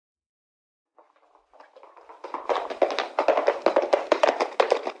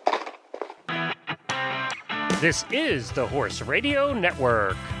This is the Horse Radio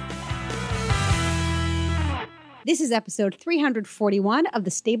Network. This is episode 341 of the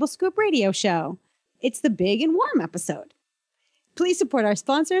Stable Scoop Radio Show. It's the big and warm episode. Please support our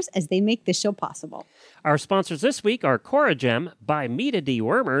sponsors as they make this show possible. Our sponsors this week are Coragem, by Meta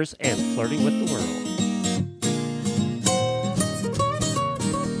Dewormers, and Flirting with the World.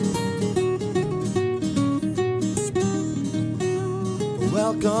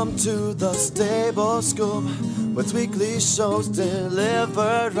 Welcome to the Stable Scoop, with weekly shows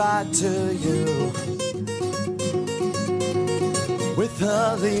delivered right to you. With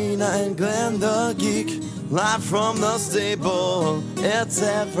Helena and Glenn the Geek, live from the stable, it's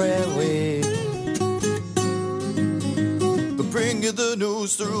every week. They'll bring you the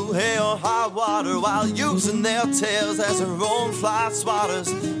news through hail or high water, while using their tails as their own fly swatters.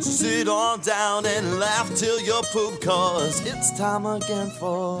 So sit on down and laugh till you poop, cause it's time again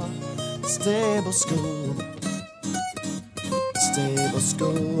for Stable Scoop. Stable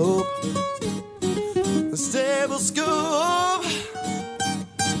Scoop. The Stable Scoop.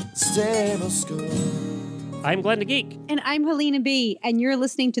 Stable Scoop. I'm Glenn the Geek. And I'm Helena B., and you're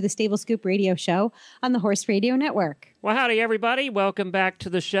listening to the Stable Scoop Radio Show on the Horse Radio Network. Well, howdy, everybody. Welcome back to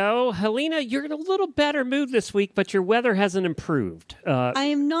the show. Helena, you're in a little better mood this week, but your weather hasn't improved. I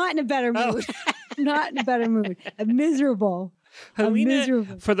am not in a better mood. I'm not in a better mood. I'm miserable. Helena,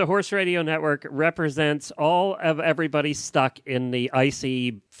 for the Horse Radio Network, represents all of everybody stuck in the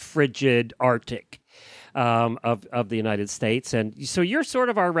icy, frigid Arctic of the United States. And so you're sort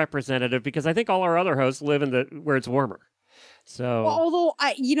of our representative, because I think all our other hosts live in where it's warmer. So, well, although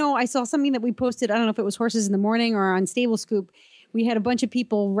I saw something that we posted, I don't know if it was Horses in the Morning or on Stable Scoop, we had a bunch of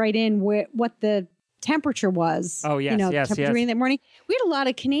people write in what the temperature was. Oh, yes, temperature in that morning. We had a lot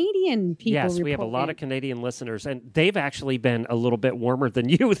of Canadian people. Yes, we have a lot of Canadian listeners, and they've actually been a little bit warmer than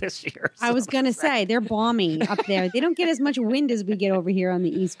you this year. So. I was going to say, they're balmy up there. They don't get as much wind as we get over here on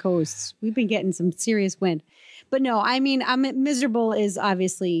the East Coast. We've been getting some serious wind. But no, I mean, I'm miserable is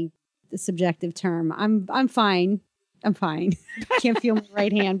obviously the subjective term. I'm fine. I'm fine. Can't feel my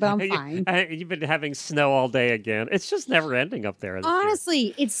right hand, but I'm fine. You've been having snow all day again. It's just never ending up there.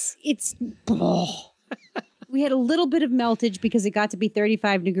 Honestly, it's we had a little bit of meltage because it got to be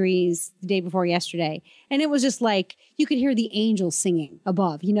 35 degrees the day before yesterday. And it was just like, you could hear the angels singing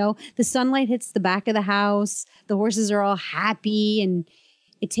above, you know? The sunlight hits the back of the house. The horses are all happy. And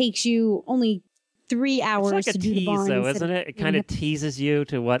it takes you only 3 hours to do the barn. Though, isn't it? It kind of teases you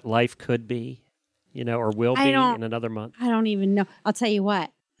to what life could be, you know, or will be in another month. I don't even know. I'll tell you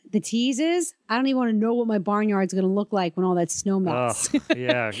what. The tease is, I don't even want to know what my barnyard's going to look like when all that snow melts. Oh,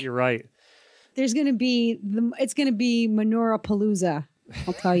 yeah, you're right. It's going to be Menorah Palooza,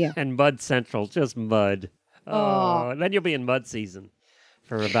 I'll tell you. And Mud Central, just mud. Oh, then you'll be in mud season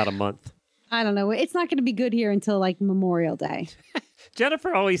for about a month. I don't know. It's not going to be good here until like Memorial Day.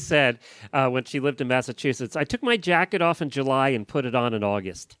 Jennifer always said when she lived in Massachusetts, I took my jacket off in July and put it on in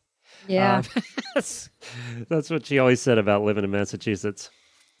August. Yeah. That's what she always said about living in Massachusetts.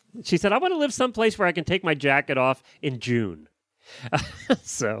 She said, I want to live someplace where I can take my jacket off in June.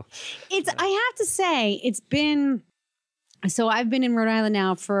 So I have to say, I've been in Rhode Island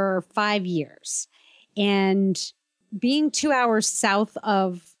now for 5 years, and being 2 hours south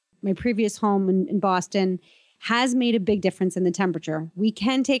of my previous home in Boston has made a big difference in the temperature. We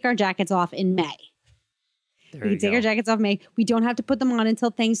can take our jackets off in May. We can take our jackets off in May. We don't have to put them on until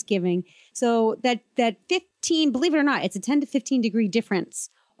Thanksgiving. So that 15, believe it or not, it's a 10 to 15 degree difference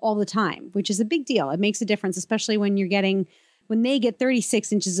all the time, which is a big deal. It makes a difference, especially when when they get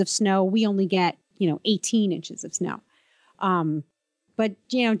 36 inches of snow, we only get, 18 inches of snow. But,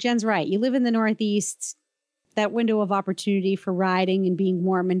 Jen's right. You live in the Northeast, that window of opportunity for riding and being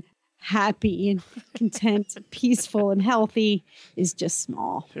warm and happy and content, peaceful and healthy is just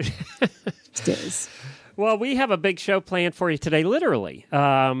small. It is. Well, we have a big show planned for you today, literally.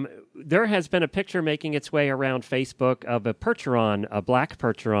 There has been a picture making its way around Facebook of a Percheron, a black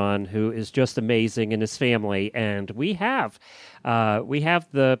Percheron, who is just amazing, and his family. And we have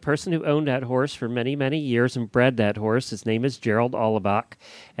the person who owned that horse for many, many years and bred that horse. His name is Gerald Allebach,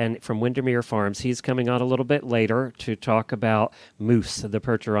 and from Windermere Farms. He's coming on a little bit later to talk about Moose, the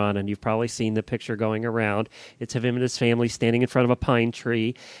Percheron, and you've probably seen the picture going around. It's of him and his family standing in front of a pine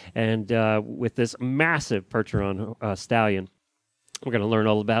tree, and with this massive Percheron stallion. We're going to learn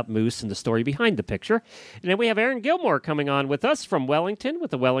all about Moose and the story behind the picture. And then we have Erin Gilmore coming on with us from Wellington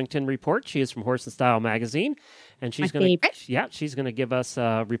with the Wellington Report. She is from Horse and Style magazine. And she's going to give us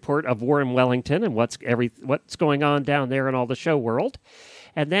a report of War in Wellington and what's going on down there in all the show world.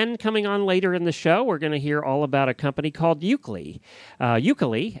 And then coming on later in the show, we're going to hear all about a company called Euclid,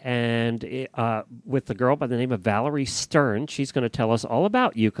 and with the girl by the name of Valerie Stern. She's going to tell us all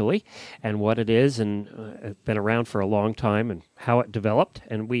about Euclid and what it is, and it's been around for a long time and how it developed.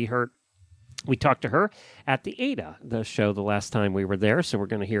 And we talked to her at the ADA, the show the last time we were there, so we're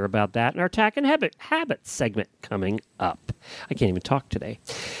going to hear about that in our Tack and Habit segment coming up. I can't even talk today.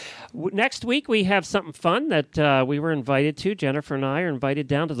 Next week, we have something fun that we were invited to. Jennifer and I are invited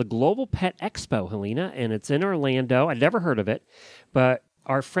down to the Global Pet Expo, Helena, and it's in Orlando. I'd never heard of it, but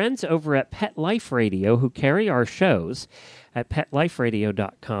our friends over at Pet Life Radio, who carry our shows at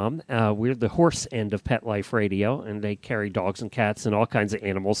PetLifeRadio.com, we're the horse end of Pet Life Radio, and they carry dogs and cats and all kinds of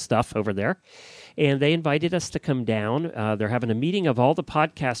animal stuff over there. And they invited us to come down. They're having a meeting of all the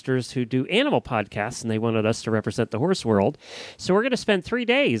podcasters who do animal podcasts, and they wanted us to represent the horse world. So we're going to spend 3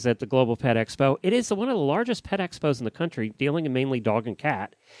 days at the Global Pet Expo. It is one of the largest pet expos in the country, dealing in mainly dog and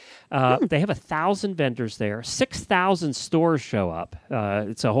cat. They have 1,000 vendors there. 6,000 stores show up.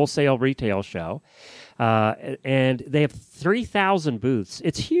 It's a wholesale retail show. And they have 3,000 booths.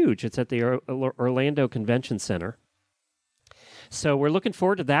 It's huge. It's at the Orlando Convention Center. So we're looking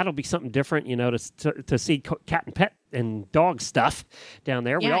forward to that. It'll be something different, to see cat and pet and dog stuff down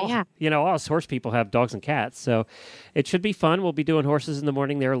there. Yeah. All us horse people have dogs and cats. So it should be fun. We'll be doing Horses in the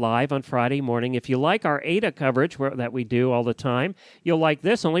Morning there live on Friday morning. If you like our ADA coverage that we do all the time, you'll like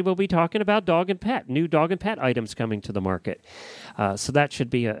this. Only we'll be talking about dog and pet, new dog and pet items coming to the market. So that should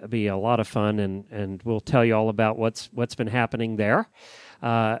be a lot of fun, and we'll tell you all about what's been happening there.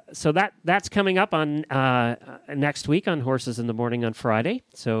 So that's coming up on next week on Horses in the Morning on Friday.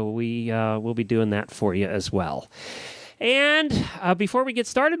 So we'll be doing that for you as well. And before we get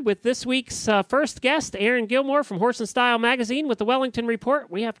started with this week's first guest, Aaron Gilmore from Horse and Style Magazine with the Wellington Report,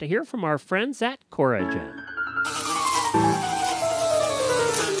 we have to hear from our friends at Coragen.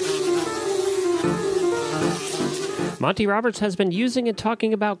 Monty Roberts has been using and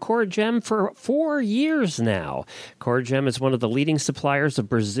talking about Coragen for 4 years now. Coragen is one of the leading suppliers of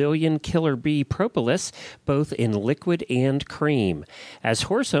Brazilian killer bee propolis, both in liquid and cream. As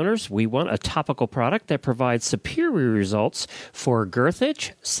horse owners, we want a topical product that provides superior results for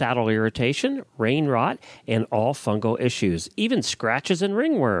girthage, saddle irritation, rein rot, and all fungal issues, even scratches and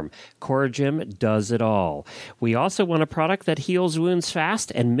ringworm. Coragen does it all. We also want a product that heals wounds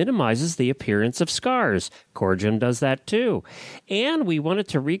fast and minimizes the appearance of scars. Coragen does that too. And we want it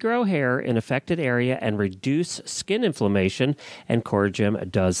to regrow hair in affected area and reduce skin inflammation, and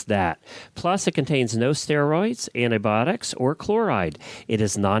Coragen does that. Plus, it contains no steroids, antibiotics, or chloride. It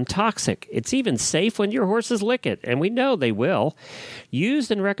is non-toxic. It's even safe when your horses lick it, and we know they will.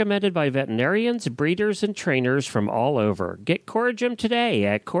 Used and recommended by veterinarians, breeders, and trainers from all over. Get Coragen today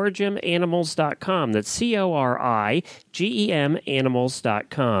at CoragenAnimals.com. That's CORIGEM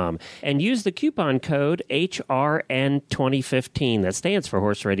Animals.com. And use the coupon code HRN2015. That stands for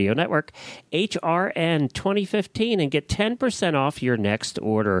Horse Radio Network. HRN2015, and get 10% off your next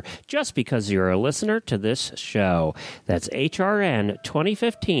order just because you're a listener to this show. That's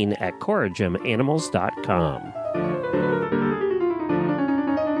HRN2015 at CoragenAnimals.com.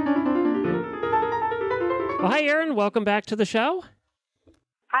 Well, hi, Aaron. Welcome back to the show.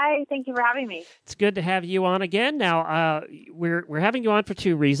 Hi, thank you for having me. It's good to have you on again. Now, we're having you on for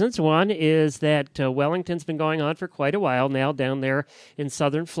two reasons. One is that Wellington's been going on for quite a while now down there in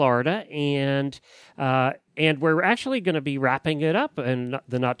southern Florida, and we're actually going to be wrapping it up in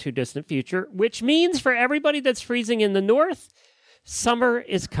the not-too-distant future, which means for everybody that's freezing in the north, summer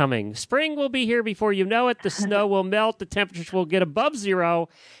is coming. Spring will be here before you know it. The snow will melt. The temperatures will get above zero,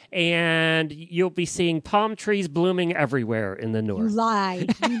 and you'll be seeing palm trees blooming everywhere in the north. You lie.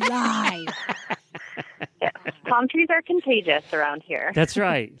 Yes, palm trees are contagious around here. That's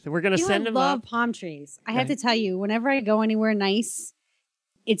right. So we're going to send them up. I love palm trees. I have to tell you, whenever I go anywhere nice,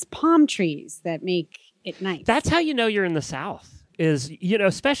 it's palm trees that make it nice. That's how you know you're in the South. Is,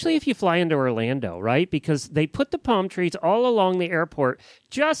 especially if you fly into Orlando, right? Because they put the palm trees all along the airport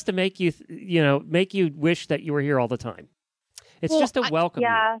just to make you, make you wish that you were here all the time. It's just a welcome.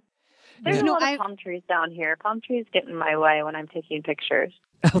 Yeah. There's a lot of palm trees down here. Palm trees get in my way when I'm taking pictures.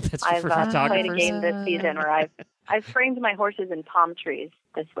 Oh, that's for photographers. I've played a game this season where I've framed my horses in palm trees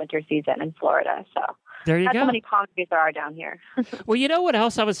this winter season in Florida. So there you that's go. how many palm trees there are down here. Well, you know what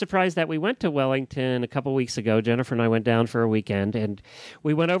else? I was surprised that we went to Wellington a couple weeks ago. Jennifer and I went down for a weekend, and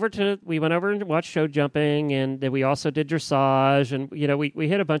we went over and watched show jumping, and then we also did dressage, and we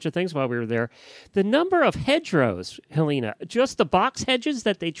hit a bunch of things while we were there. The number of hedgerows, Helena, just the box hedges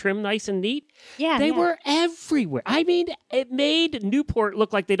that they trim nice and neat, they were everywhere. I mean, it made Newport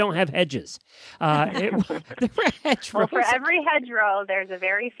look like they don't have hedges. There were Hedgerows. Well, for every hedgerow, there's a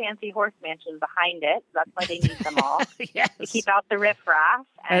very fancy horse mansion behind it. That's why they need them all. Yes. To keep out the riffraff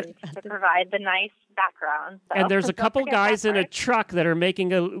and to provide the nice background. So, And there's a couple don't forget guys that in a part. truck that are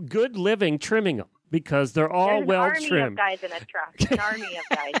making a good living trimming them because they're all There's well an army trimmed. of guys in a truck. An army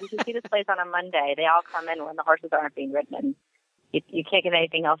of guys. You can see this place on a Monday. They all come in when the horses aren't being ridden. And you can't get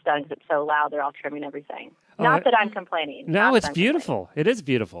anything else done because it's so loud. They're all trimming everything. Not that I'm complaining. No, Not it's that I'm beautiful. It is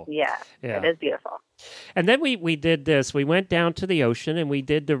beautiful. complaining. Yeah, it is beautiful. And then we did this. We went down to the ocean and we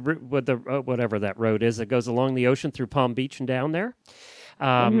did the whatever that road is that goes along the ocean through Palm Beach and down there.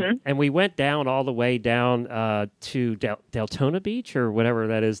 And we went down all the way down to Deltona Beach or whatever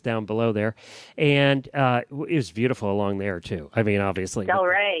that is down below there. And it was beautiful along there, too. I mean, obviously.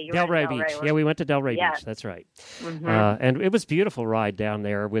 Delray. Delray Beach. Yeah, we went to Delray Beach. That's right. And it was a beautiful ride down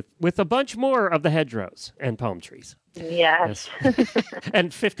there with a bunch more of the hedgerows and palm trees. Yes. And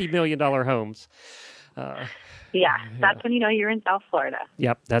 $50 million homes. Yeah, that's when you know you're in South Florida.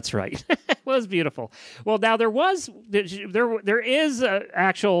 Yep, that's right. It was beautiful. Well, now there is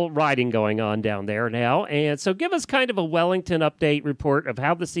actual riding going on down there now, and so give us kind of a Wellington update report of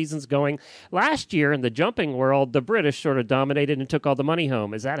how the season's going. Last year in the jumping world, the British sort of dominated and took all the money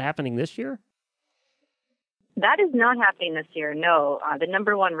home. Is that happening this year? That is not happening this year, no. The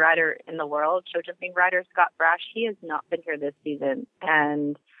number one rider in the world, show jumping rider, Scott Brash, he has not been here this season,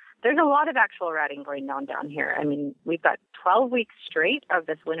 and there's a lot of actual riding going on down here. I mean, we've got 12 weeks straight of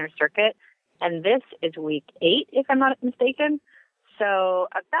this winter circuit, and this is week 8, if I'm not mistaken. So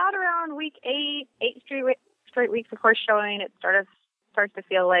about around week 8 straight weeks of horse showing, it starts to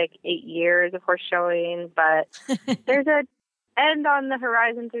feel like 8 years of horse showing, but there's a end on the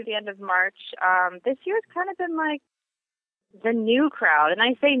horizon through the end of March. This year's kind of been like the new crowd, and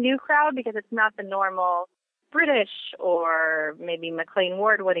I say new crowd because it's not the normal British or maybe McLean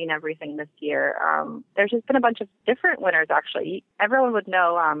Ward winning everything this year. There's just been a bunch of different winners, actually. Everyone would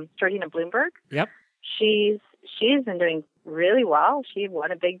know Georgina Bloomberg. Yep. She's been doing really well. She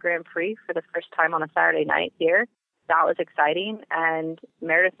won a big Grand Prix for the first time on a Saturday night here. That was exciting. And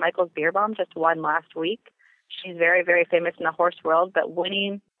Meredith Michaels-Beerbaum just won last week. She's very, very famous in the horse world, but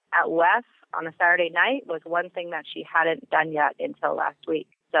winning at Wes on a Saturday night was one thing that she hadn't done yet until last week.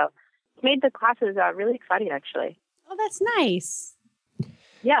 So made the classes really exciting, actually. Oh, that's nice.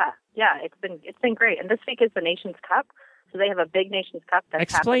 Yeah, it's been great. And this week is the Nations Cup, so they have a big Nations Cup that's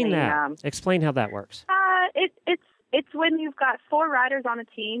Explain happening. that. Explain how that works. It's when you've got 4 riders on a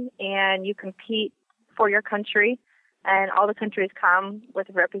team and you compete for your country, and all the countries come with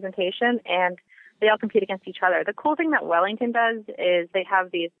representation, and they all compete against each other. The cool thing that Wellington does is they have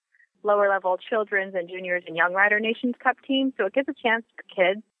these lower-level children's and juniors and young rider Nations Cup teams, so it gives a chance for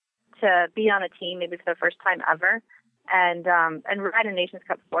kids to be on a team maybe for the first time ever and ride a Nations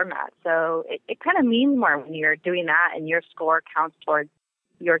Cup format. So it kind of means more when you're doing that and your score counts towards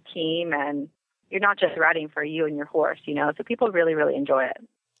your team and you're not just riding for you and your horse, so people really, really enjoy it.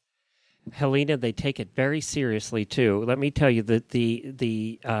 Helena, they take it very seriously too. Let me tell you that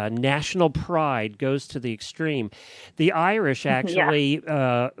the national pride goes to the extreme. The Irish actually,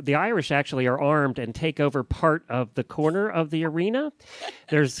 the Irish actually are armed and take over part of the corner of the arena.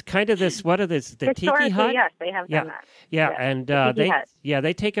 There's kind of this. What are this? The tiki hut. Yes, they have done that. Yeah, yes, and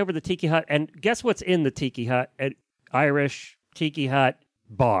they take over the tiki hut. And guess what's in the tiki hut? An Irish tiki hut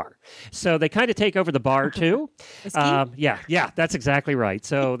bar. So they kind of take over the bar too. Yeah, that's exactly right.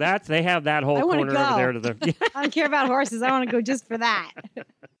 So they have that whole corner over there to the. I don't care about horses. I want to go just for that.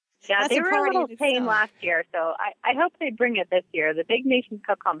 Yeah, they were a little tame last year, so I hope they bring it this year. The big Nations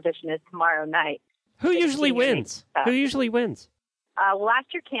Cup competition is tomorrow night. Who usually wins? Last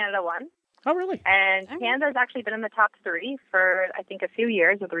year Canada won. Oh, really? And Canada's actually been in the top 3 for, I think, a few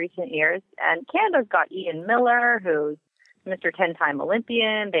years of the recent years. And Canada's got Ian Miller, who's Mr. 10-time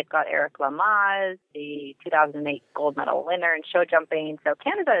Olympian. They've got Eric Lamaze, the 2008 gold medal winner in show jumping. So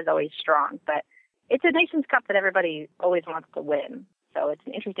Canada is always strong, but it's a Nations Cup that everybody always wants to win. So it's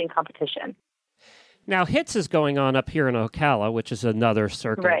an interesting competition. Now, HITS is going on up here in Ocala, which is another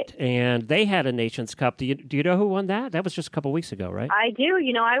circuit, right. And they had a Nations Cup. Do you know who won that? That was just a couple weeks ago, right? I do.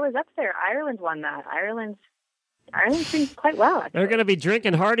 I was up there. Ireland won that. Ireland's doing quite well, actually. They're going to be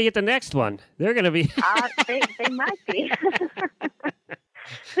drinking hearty at the next one. They're going to be... they might be.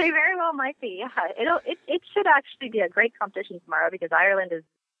 They very well might be, yeah. It should actually be a great competition tomorrow because Ireland is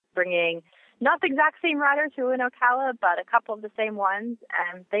bringing not the exact same riders who are in Ocala, but a couple of the same ones.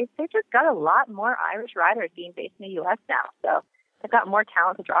 And they've just got a lot more Irish riders being based in the U.S. now. So they've got more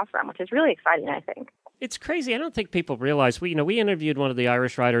talent to draw from, which is really exciting, I think. It's crazy. I don't think people realize. We interviewed one of the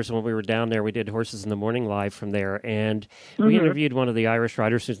Irish riders when we were down there. We did Horses in the Morning live from there, and we interviewed one of the Irish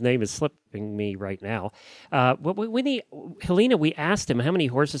riders whose name is slipping me right now. Helena, we asked him how many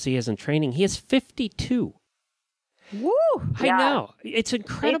horses he has in training. He has 52. Woo! I know. It's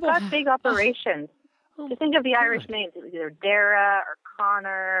incredible. They've got big operations. Just think of the Irish names. It was either Dara or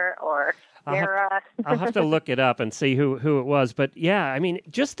Connor or Dara. I'll have to look it up and see who it was. But yeah, I mean,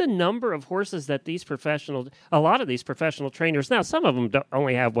 just the number of horses that a lot of these professional trainers, now some of them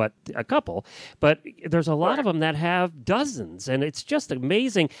only have, a couple, but there's a lot of them that have dozens, and it's just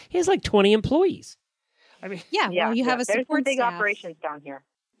amazing. He has like 20 employees. I mean, well, you have a support There's some big staff. operations down here.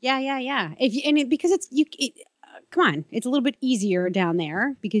 Yeah. Because come on, it's a little bit easier down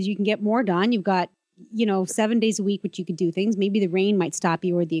there because you can get more done. You've got 7 days a week, which you could do things. Maybe the rain might stop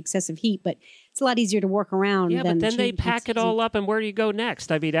you or the excessive heat, but it's a lot easier to work around. Yeah, but then they pack it all up, and where do you go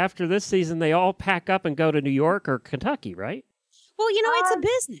next? I mean, after this season, they all pack up and go to New York or Kentucky, right? Well, it's a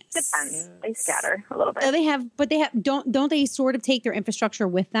business. Depends. They scatter a little bit. Don't they sort of take their infrastructure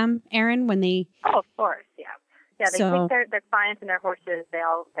with them, Erin, when they? Oh, of course, yeah. Yeah, they take their clients and their horses. They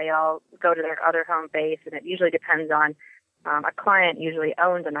all go to their other home base, and it usually depends on. A client usually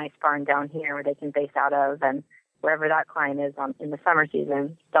owns a nice barn down here where they can base out of, and wherever that client is in the summer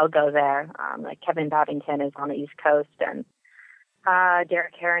season, they'll go there. Like Kevin Babington is on the East Coast, and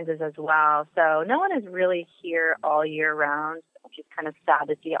Derek Herons is as well. So no one is really here all year round, which is kind of sad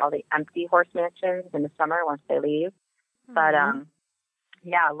to see all the empty horse mansions in the summer once they leave. Mm-hmm. But a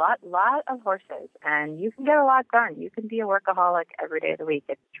lot of horses, and you can get a lot done. You can be a workaholic every day of the week.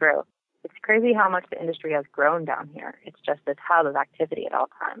 It's true. It's crazy how much the industry has grown down here. It's just a ton of activity at all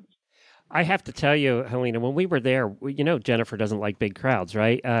times. I have to tell you, Helena, when we were there, Jennifer doesn't like big crowds,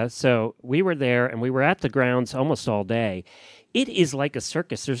 right? So we were there, and we were at the grounds almost all day. It is like a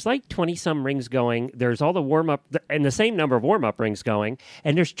circus. There's like 20-some rings going. There's all the warm-up, and the same number of warm-up rings going,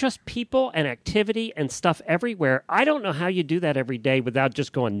 and there's just people and activity and stuff everywhere. I don't know how you do that every day without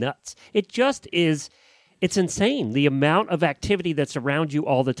just going nuts. It just is, it's insane, the amount of activity that's around you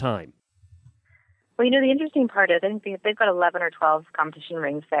all the time. Well, the interesting part is I think they've got 11 or 12 competition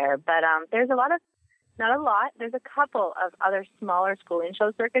rings there, but there's not a lot. There's a couple of other smaller schooling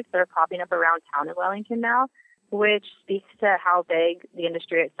show circuits that are popping up around town in Wellington now, which speaks to how big the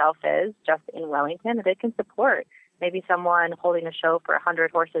industry itself is just in Wellington, that it can support maybe someone holding a show for 100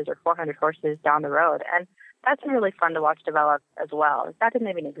 horses or 400 horses down the road. And that's really fun to watch develop as well. That didn't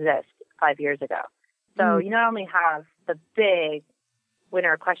even exist 5 years ago. So you not only have the big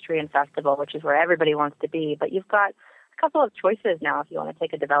Winter Equestrian Festival, which is where everybody wants to be, but you've got a couple of choices now if you want to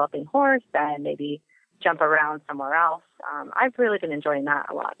take a developing horse and maybe jump around somewhere else. I've really been enjoying that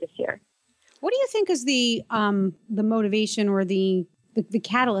a lot this year. What do you think is the motivation or the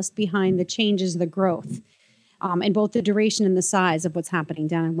catalyst behind the changes, the growth, in both the duration and the size of what's happening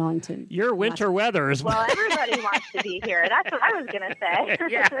down in Wellington? Your winter weather is... Well, everybody wants to be here. That's what I was going to say.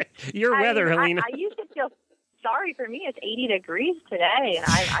 Yeah, your weather, Helena. I used to feel sorry for me. It's 80 degrees today, and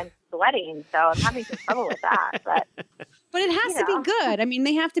I'm sweating, so I'm having some trouble with that. But it has to be good. I mean,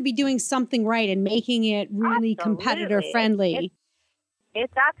 they have to be doing something right and making it really competitor friendly.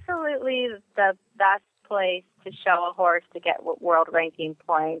 It's absolutely the best place to show a horse to get world ranking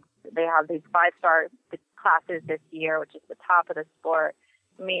points. They have these 5-star classes this year, which is the top of the sport.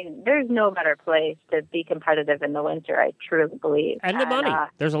 I mean, there's no better place to be competitive in the winter, I truly believe. And the money.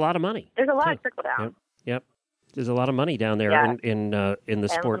 There's a lot of money. There's a lot of trickle down. Yep. There's a lot of money down there in the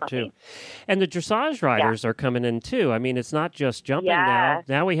sport too, and the dressage riders are coming in too. I mean, it's not just jumping now.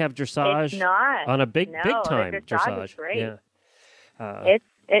 Now we have dressage on a big time dressage. Is great. Yeah,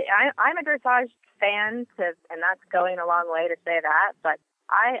 I'm a dressage fan, and that's going a long way to say that. But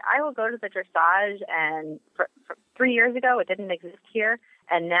I will go to the dressage, and for 3 years ago it didn't exist here,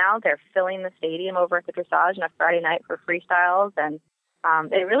 and now they're filling the stadium over at the dressage on a Friday night for freestyles and.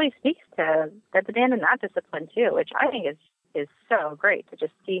 It really speaks to the demand in that discipline too, which I think is so great to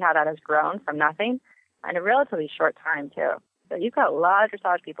just see how that has grown from nothing in a relatively short time too. So you've got a lot of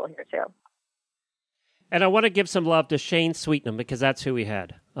dressage people here too. And I want to give some love to Shane Sweetnam because that's who we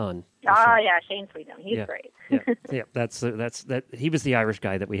had on. Shane Sweetnam, he's great. That's he was the Irish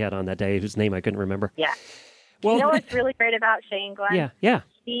guy that we had on that day, whose name I couldn't remember. Yeah. Well, you know what's really great about Shane, Glenn? Yeah.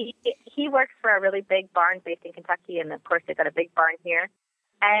 He works for a really big barn based in Kentucky, and of course they've got a big barn here.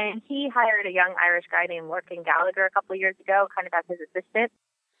 And he hired a young Irish guy named Lorcan Gallagher a couple of years ago, kind of as his assistant.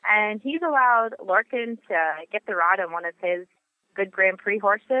 And he's allowed Lorcan to get the rod on one of his good Grand Prix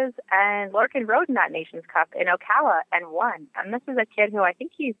horses. And Lorcan rode in that Nations Cup in Ocala and won. And this is a kid who I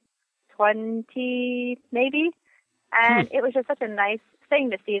think he's 20 maybe. And it was just such a nice thing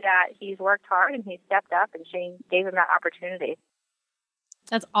to see that he's worked hard and he's stepped up and Shane gave him that opportunity.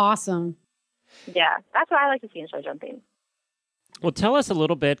 That's awesome. Yeah, that's what I like to see in show jumping. Well, tell us a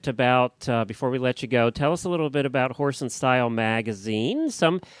little bit about, before we let you go, tell us a little bit about Horse and Style magazine.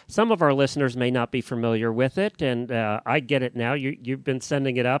 Some of our listeners may not be familiar with it, and I get it now. You've been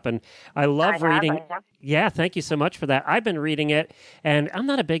sending it up, and I love reading. Yeah, thank you so much for that. I've been reading it, and I'm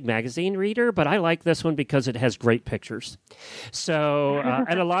not a big magazine reader, but I like this one because it has great pictures. So,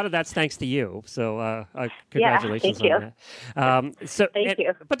 and a lot of that's thanks to you. So, congratulations on that. Thank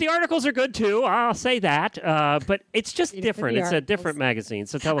you. But the articles are good too. I'll say that. But it's just different. It's a different magazine.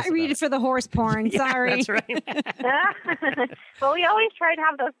 So tell us. I read it for the horse porn. Sorry. That's right. Well, we always try to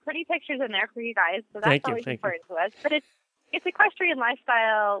have those pretty pictures in there for you guys. So that's always important to us. But it's equestrian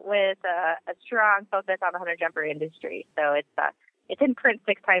lifestyle with a strong focus on the hunter jumper industry. So it's in print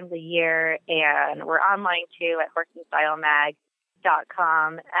 6 times a year, and we're online too at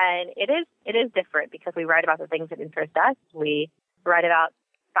horseandstylemag.com. And it is different because we write about the things that interest us. We write about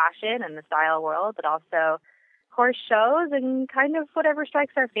fashion and the style world, but also horse shows and kind of whatever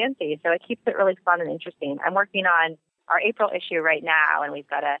strikes our fancy. So it keeps it really fun and interesting. I'm working on our April issue right now, and we've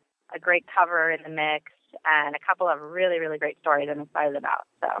got a great cover in the mix and a couple of really, really great stories I'm excited about.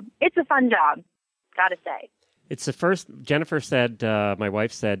 So it's a fun job, gotta say. It's the first, Jennifer said, my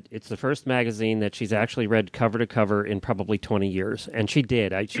wife said, it's the first magazine that she's actually read cover to cover in probably 20 years. And she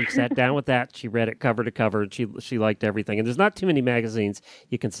did. She sat down with that. She read it cover to cover. And she liked everything. And there's not too many magazines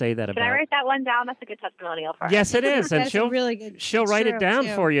you can say that about. Can I write that one down? That's a good testimonial for her. Yes, it is. And she'll write it down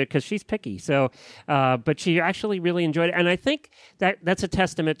too. for you because she's picky. So, but she actually really enjoyed it. And I think that's a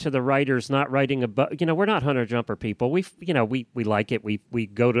testament to the writers not writing about, we're not hunter jumper people. We like it. We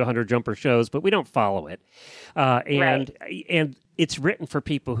go to hunter jumper shows, but we don't follow it. And it's written for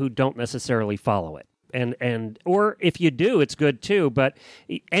people who don't necessarily follow it. And or if you do, it's good too, but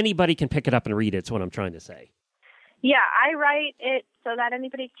anybody can pick it up and read it, is what I'm trying to say. Yeah, I write it so that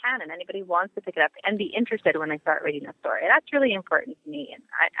anybody can and anybody wants to pick it up and be interested when they start reading a story. That's really important to me.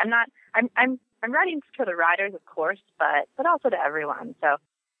 And I'm writing to the riders, of course, but also to everyone. So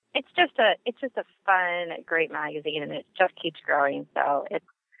it's just a fun, great magazine, and it just keeps growing. So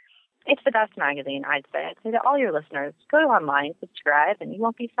it's the best magazine, I'd say. I'd say to all your listeners, go online, subscribe, and you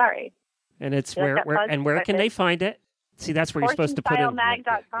won't be sorry. And it's where can they find it? See, that's where you're supposed to put it.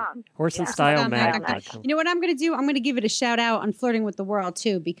 Horseandstylemag.com. Horseandstylemag.com. You know what I'm going to do? I'm going to give it a shout out on Flirting with the World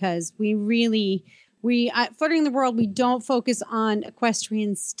too, because Flirting the World, we don't focus on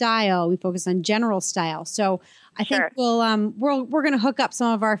equestrian style. We focus on general style. So I think we're going to hook up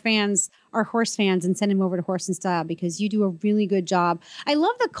some of our fans, our horse fans, and send them over to Horse and Style because you do a really good job. I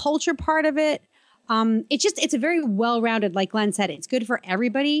love the culture part of it. It's a very well-rounded, like Glenn said, it's good for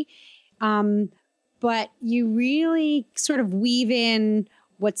everybody. But you really sort of weave in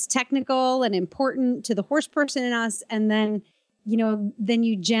what's technical and important to the horse person in us, and then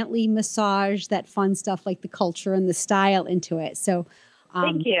you gently massage that fun stuff like the culture and the style into it. So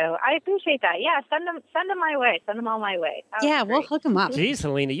thank you. I appreciate that. Yeah, send them my way. Send them all my way. Yeah, we'll hook them up. Geez,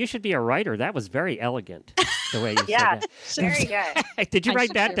 Helena, you should be a writer. That was very elegant, the way you said that. Very good. Did you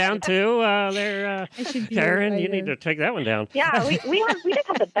write that down too, there, Karen? You need to take that one down. Yeah, we just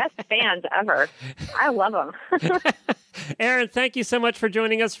have the best fans ever. I love them. Erin, thank you so much for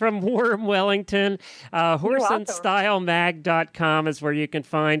joining us from Warren, Wellington. Horseandstylemag.com is where you can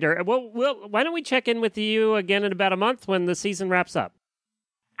find her. Why don't we check in with you again in about a month when the season wraps up?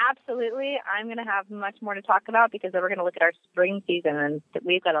 Absolutely. I'm going to have much more to talk about because then we're going to look at our spring season, and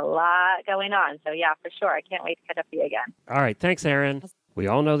we've got a lot going on. So, yeah, for sure. I can't wait to catch up with you again. All right. Thanks, Erin. We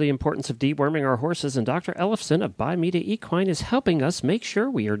all know the importance of deworming our horses, and Dr. Ellefson of By Media Equine is helping us make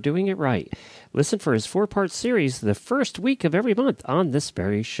sure we are doing it right. Listen for his 4-part series the first week of every month on this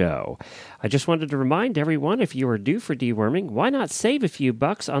very show. I just wanted to remind everyone, if you are due for deworming, why not save a few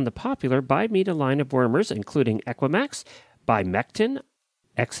bucks on the popular By Media line of wormers, including Equimax, Bimectin,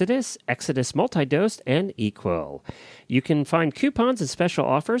 Exodus, Exodus Multidose, and Equil. You can find coupons and special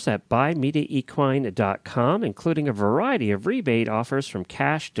offers at BuyMediaEquine.com, including a variety of rebate offers from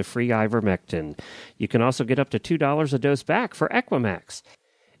cash to free ivermectin. You can also get up to $2 a dose back for Equimax.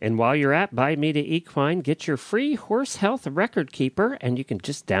 And while you're at By Media Equine, get your free horse health record keeper, and you can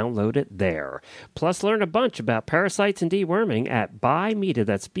just download it there. Plus, learn a bunch about parasites and deworming at Bimeda,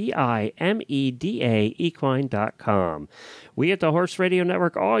 that's BIMEDA, equine.com. We at the Horse Radio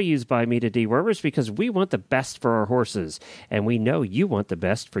Network all use Bimeda dewormers because we want the best for our horses, and we know you want the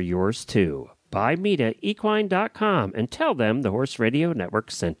best for yours too. BuyMediaEquine.com, and tell them the Horse Radio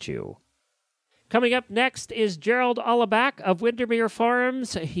Network sent you. Coming up next is Gerald Ullebach of Windermere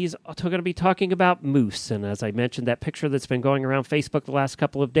Farms. He's going to be talking about moose. And as I mentioned, that picture that's been going around Facebook the last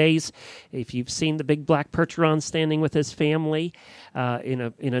couple of days, if you've seen the big black percheron standing with his family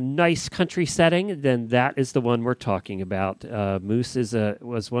in a nice country setting, then that is the one we're talking about. Moose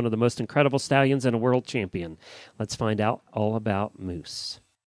was one of the most incredible stallions and a world champion. Let's find out all about Moose.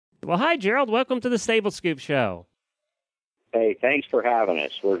 Well, hi, Gerald. Welcome to the Stable Scoop Show. Hey, thanks for having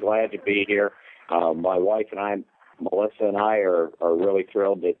us. We're glad to be here. My wife and I, Melissa and I, are really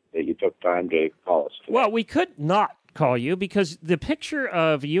thrilled that you took time to call us today. Well, we could not call you because the picture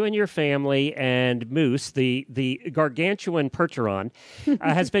of you and your family and Moose, the gargantuan percheron,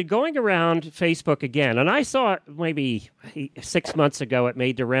 has been going around Facebook again. And I saw it maybe 6 months ago. It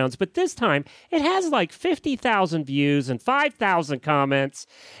made the rounds. But this time, it has like 50,000 views and 5,000 comments.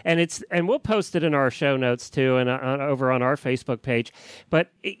 And we'll post it in our show notes, too, and over on our Facebook page. But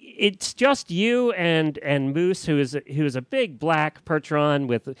it's just you and Moose, who is a big black percheron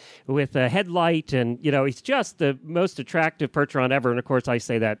with a headlight. And, he's just the most attractive percheron ever. And of course, I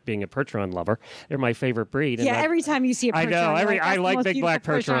say that being a percheron lover. They're my favorite breed. Yeah, every time you see a percheron. I know. I like big black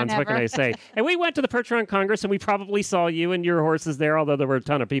percherons. What can I say? And we went to the Percheron Congress, and we probably saw you and your horses there, although there were a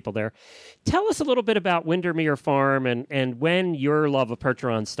ton of people there. Tell us a little bit about Windermere Farm and when your love of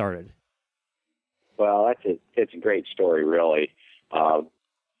percheron started. Well, it's a great story, really.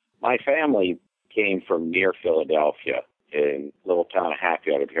 My family came from near Philadelphia in a little town of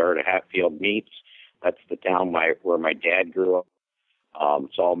Hatfield. Have you heard of Hatfield Meats? That's the town where my dad grew up.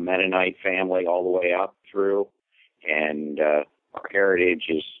 It's all Mennonite family all the way up through. And our heritage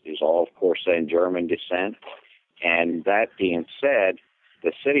is all, of course, then German descent. And that being said,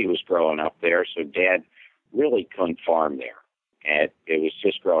 the city was growing up there, so Dad really couldn't farm there. And it was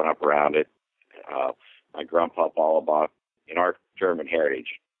just growing up around it. My grandpa, Ullebach, in our German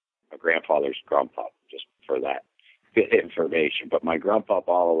heritage, my grandfather's grandpa, just for that good information. But my grandpa,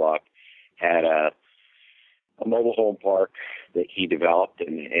 Ullebach, had a mobile home park that he developed,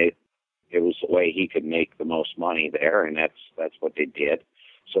 and it was the way he could make the most money there, and that's what they did.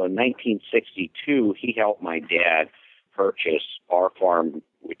 So in 1962, he helped my dad purchase our farm,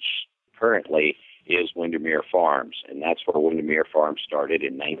 which currently is Windermere Farms, and that's where Windermere Farms started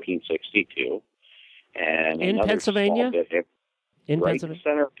in 1962. And in Pennsylvania? In the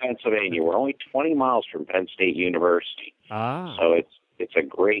center of Pennsylvania. We're only 20 miles from Penn State University. So it's a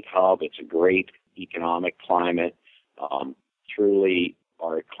great hub. It's a great economic climate. Truly,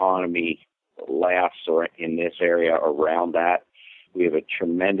 our economy lasts in this area around that. We have a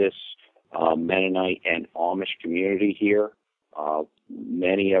tremendous Mennonite and Amish community here.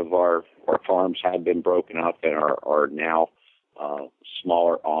 Many of our farms have been broken up and are now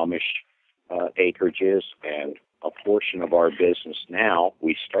smaller Amish acreages, and a portion of our business now,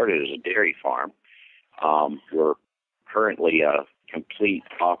 we started as a dairy farm. We're currently a complete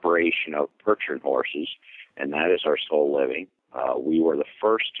operation of percheron horses, and that is our sole living. We were the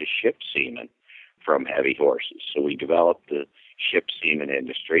first to ship semen from heavy horses, so we developed the ship semen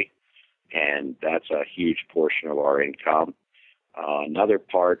industry, and that's a huge portion of our income. Another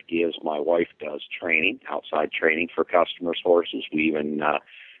part is my wife does training, outside training for customers' horses. We even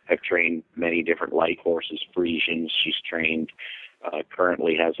have trained many different light horses, Friesians. She's trained,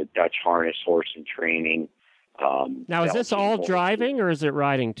 currently has a Dutch harness horse in training. Now, is this all driving or is it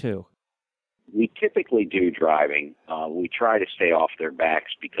riding too? We typically do driving. We try to stay off their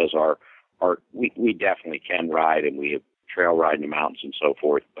backs because we definitely can ride, and we have trail ride in the mountains and so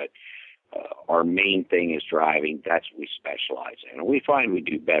forth, but our main thing is driving. That's what we specialize in. And we find we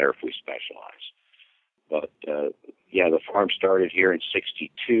do better if we specialize. But, the farm started here in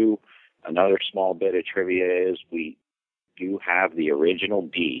 1962. Another small bit of trivia is we do have the original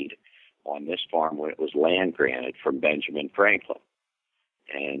deed on this farm when it was land granted from Benjamin Franklin.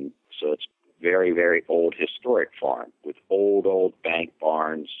 And so it's very, very old historic farm with old bank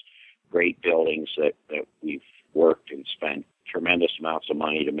barns, great buildings that we've worked and spent tremendous amounts of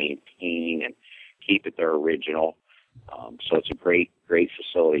money to maintain and keep it their original. So it's a great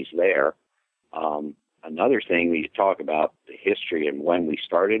facilities there. Another thing, we talk about the history and when we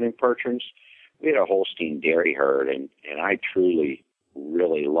started in percherons, we had a Holstein dairy herd, and I truly,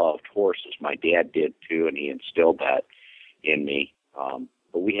 really loved horses. My dad did too, and he instilled that in me.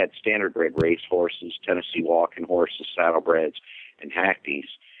 But we had standard bred race horses, Tennessee walking horses, saddlebreds, and hackneys.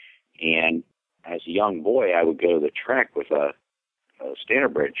 And as a young boy, I would go to the track with a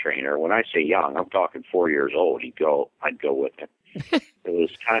standardbred trainer. When I say young, I'm talking 4 years old. I'd go with him. It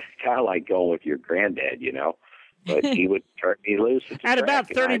was kind of like going with your granddad, you know. But he would turn me loose at about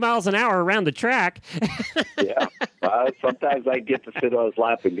 30 miles an hour around the track. Yeah, Sometimes I get to sit on his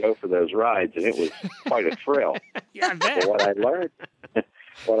lap and go for those rides, and it was quite a thrill. Yeah, I bet. But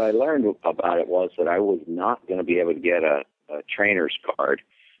what I learned about it was that I was not going to be able to get a trainer's card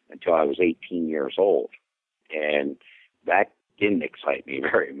until I was 18 years old, and that didn't excite me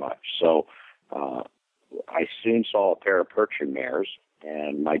very much. So I soon saw a pair of Percheron mares,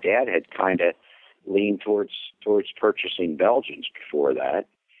 and my dad had kind of leaned towards purchasing Belgians before that,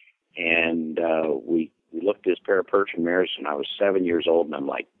 and we looked at this pair of Percheron mares, and I was 7 years old, and I'm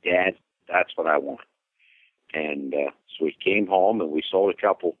like, Dad, that's what I want. And so we came home, and we sold a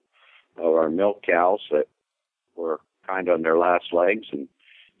couple of our milk cows that were kind of on their last legs, and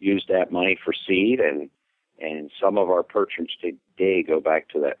used that money for seed, and some of our Percherons today go back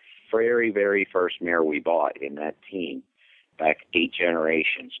to that very, very first mare we bought in that team, back 8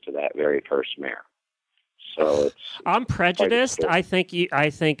 generations to that very first mare. So I'm prejudiced. I think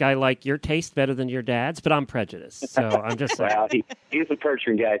I like your taste better than your dad's, but I'm prejudiced. So I'm just saying. Well, he's a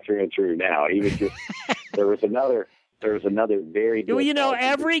Percheron guy through and through now. He was just there was another very good. Well, you know,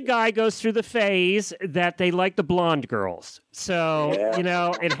 every guy goes through the phase that they like the blonde girls. So, yeah. You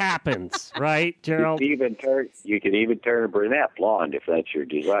know, it happens, right, Gerald? You can even turn a brunette blonde if that's your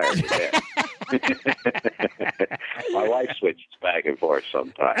desire. My wife switches back and forth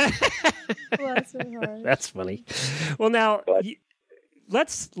sometimes. Bless her heart. That's funny. Well, now,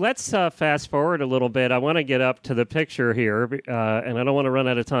 let's fast forward a little bit. I want to get up to the picture here, and I don't want to run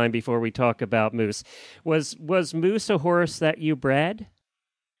out of time before we talk about Moose. Was Moose a horse that you bred?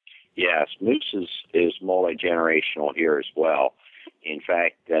 Yes, Moose is multi-generational here as well. In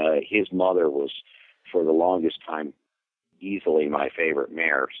fact, his mother was, for the longest time, easily my favorite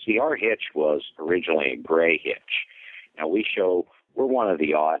mare. See, our hitch was originally a gray hitch. Now, we're one of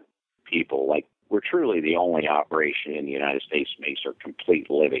the odd people, like, we're truly the only operation in the United States to make a complete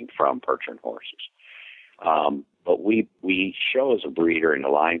living from Percheron horses. But we show as a breeder in the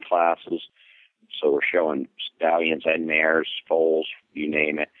line classes, so we're showing stallions and mares, foals, you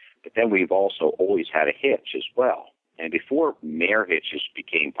name it. But then we've also always had a hitch as well. And before mare hitches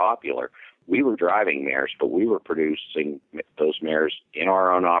became popular, we were driving mares, but we were producing those mares in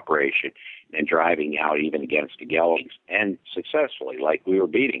our own operation and driving out even against the geldings, and successfully, like we were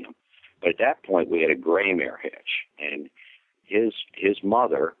beating them. But at that point, we had a gray mare hitch, and his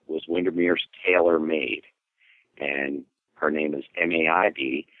mother was Windermere's tailor-made, and her name is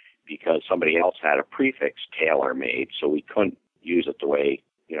MAID because somebody else had a prefix tailor-made, so we couldn't use it the way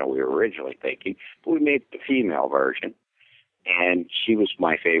we were originally thinking. But we made the female version, and she was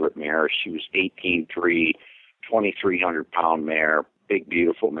my favorite mare. She was 18.3, 2,300-pound mare, big,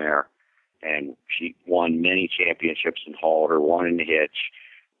 beautiful mare, and she won many championships in halter, won in the hitch.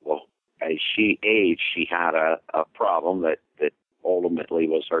 Well, as she aged, she had a problem that ultimately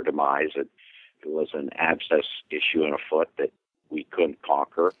was her demise. It was an abscess issue in a foot that we couldn't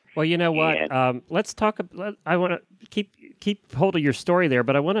conquer. Well, you know what? Let's talk. I want to keep hold of your story there,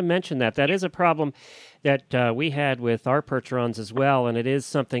 but I want to mention that is a problem that we had with our Percherons as well, and it is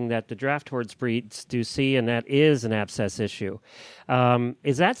something that the draft horse breeds do see, and that is an abscess issue.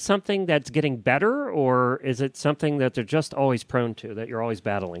 Is that something that's getting better, or is it something that they're just always prone to, that you're always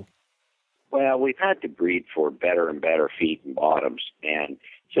battling? Well, we've had to breed for better and better feet and bottoms, and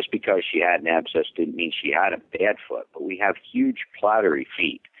just because she had an abscess didn't mean she had a bad foot, but we have huge plowdery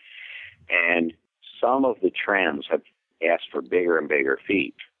feet, and some of the trends have asked for bigger and bigger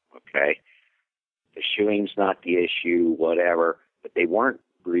feet, okay? The shoeing's not the issue, whatever, but they weren't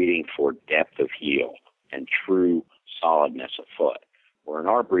breeding for depth of heel and true solidness of foot. Where in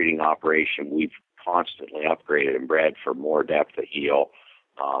our breeding operation, we've constantly upgraded and bred for more depth of heel,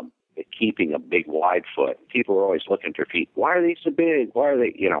 but keeping a big, wide foot. People are always looking at their feet. Why are they so big? Why are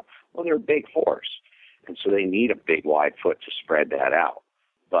they, well, they're a big horse. And so they need a big, wide foot to spread that out.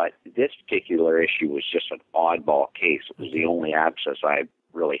 But this particular issue was just an oddball case. It was the only abscess I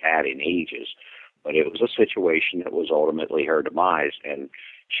really had in ages. But it was a situation that was ultimately her demise. And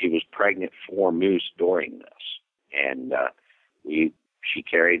she was pregnant for Moose during this. And she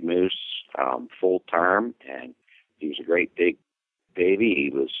carried Moose full term. And he was a great big baby.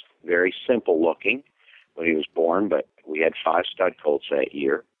 He was very simple looking when he was born, but we had 5 stud colts that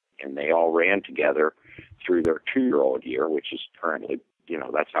year, and they all ran together through their 2-year-old year, which is currently,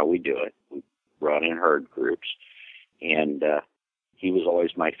 that's how we do it. We run in herd groups, and he was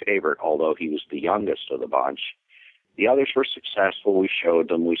always my favorite, although he was the youngest of the bunch. The others were successful. We showed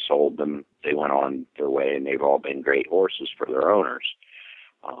them, we sold them, they went on their way, and they've all been great horses for their owners.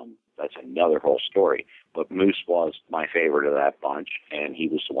 That's another whole story. But Moose was my favorite of that bunch, and he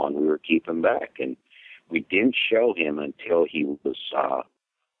was the one we were keeping back. And we didn't show him until he was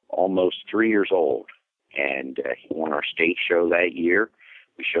almost 3 years old. and he won our state show that year.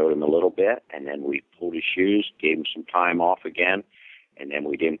 We showed him a little bit, and then we pulled his shoes, gave him some time off again, and then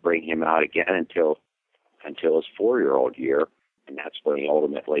we didn't bring him out again until his 4-year-old year, and that's when he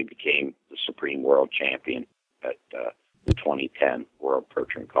ultimately became the Supreme World Champion at the 2010 World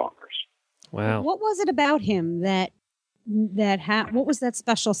Percheron Congress. Wow. What was it about him what was that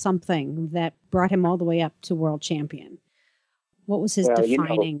special something that brought him all the way up to world champion? What was his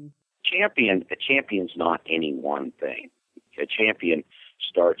defining? A champion's not any one thing. A champion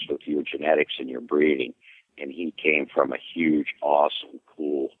starts with your genetics and your breeding, and he came from a huge, awesome,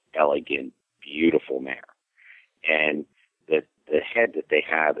 cool, elegant, beautiful mare. And the head that they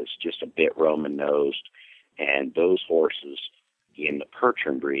have is just a bit Roman-nosed, and those horses in the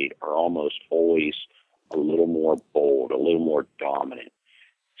Percheron breed are almost always a little more bold, a little more dominant.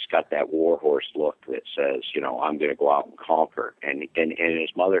 He's got that war horse look that says, I'm going to go out and conquer. And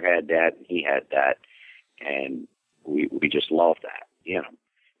his mother had that, and he had that, and we just loved that.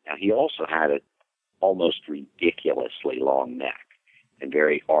 Now, he also had an almost ridiculously long neck and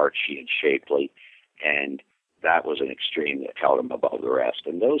very archy and shapely, and that was an extreme that held him above the rest.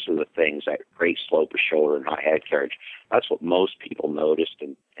 And those are the things, that great slope of shoulder and high head carriage, that's what most people noticed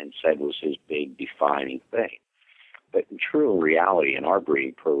and said was his big defining thing. But in true reality, in our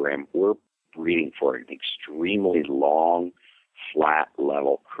breeding program, we're breeding for an extremely long, flat,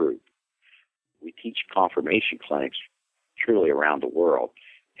 level croup. We teach conformation clinics truly around the world,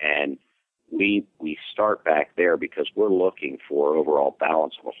 and we start back there because we're looking for overall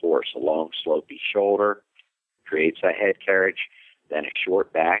balance of a horse. A long, slopey shoulder creates that head carriage, then a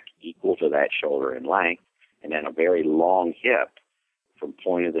short back equal to that shoulder in length, and then a very long hip from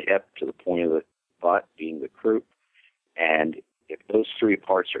point of the hip to the point of the butt being the croup. And if those three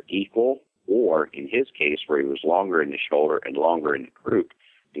parts are equal, or in his case where he was longer in the shoulder and longer in the croup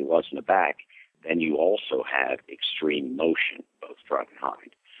than he was in the back, then you also have extreme motion, both front and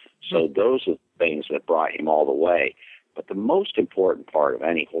hind. So those are the things that brought him all the way. But the most important part of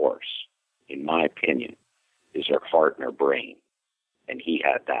any horse, in my opinion, is their heart and their brain. And he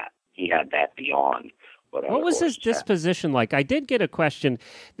had that. He had that beyond what was his disposition like? I did get a question.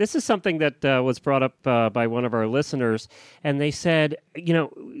 This is something that was brought up by one of our listeners, and they said,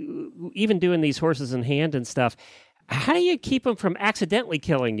 even doing these horses in hand and stuff, how do you keep them from accidentally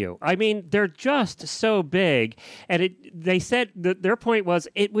killing you? I mean, they're just so big. And they said that their point was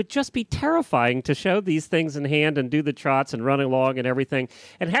it would just be terrifying to show these things in hand and do the trots and run along and everything.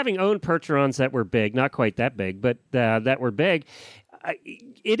 And having owned Percherons that were big, not quite that big, but that were big,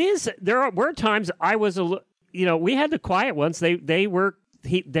 there were times I was, we had the quiet ones. They were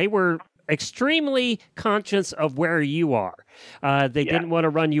extremely conscious of where you are. They didn't want to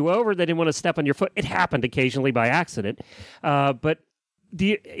run you over. They didn't want to step on your foot. It happened occasionally by accident. But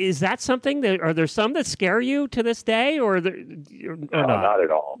is that something are there some that scare you to this day or no, not? Not at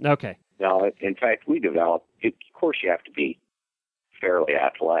all. Okay. No, in fact, we developed, of course you have to be fairly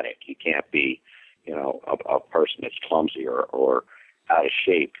athletic. You can't be, a person that's clumsy or out of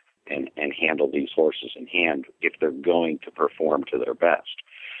shape and handle these horses in hand if they're going to perform to their best.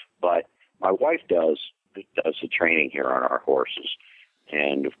 But my wife does the training here on our horses.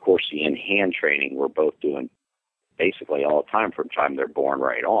 And, of course, the in-hand training we're both doing basically all the time from the time they're born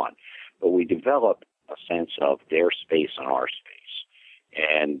right on. But we develop a sense of their space and our space.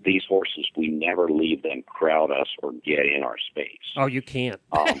 And these horses, we never leave them crowd us or get in our space. Oh, you can't.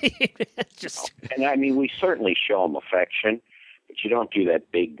 And, I mean, we certainly show them affection, but you don't do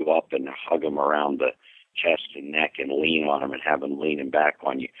that big go up and hug them around the chest and neck and lean on them and have them leaning back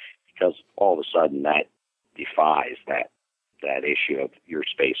on you, because all of a sudden that defies that issue of your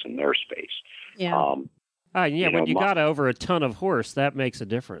space and their space. Yeah. When you got over a ton of horse, that makes a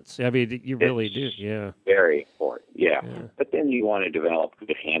difference. I mean, you really do. Yeah. Very important. Yeah. But then you want to develop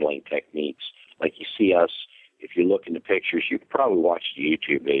good handling techniques. Like you see us, if you look in the pictures, you probably watched the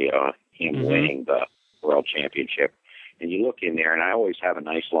YouTube video, him winning the World Championship. And you look in there, and I always have a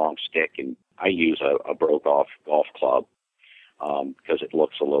nice long stick, and I use a broke-off golf club because it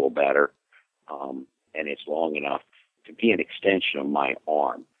looks a little better, and it's long enough to be an extension of my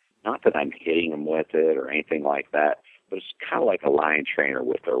arm. Not that I'm hitting them with it or anything like that, but it's kind of like a lion trainer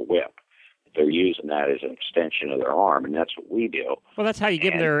with their whip. They're using that as an extension of their arm, and that's what we do. Well, that's how you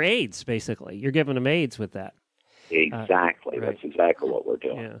give them their aids, basically. You're giving them aids with that. Exactly. Right. That's exactly what we're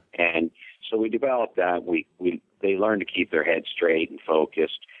doing. Yeah. And so we developed that. They learned to keep their head straight and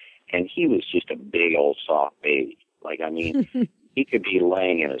focused, and he was just a big old soft baby. Like, I mean, he could be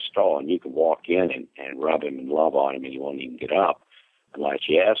laying in a stall, and you could walk in and rub him and love on him, and he won't even get up unless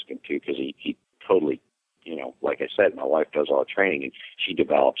you ask him to, because he totally, like I said, my wife does all the training, and she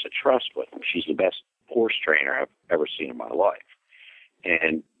develops a trust with him. She's the best horse trainer I've ever seen in my life.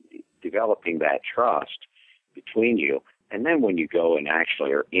 And developing that trust between you. And then when you go and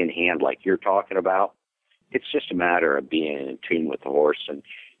actually are in hand like you're talking about, it's just a matter of being in tune with the horse. And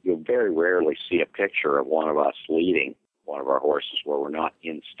you'll very rarely see a picture of one of us leading one of our horses where we're not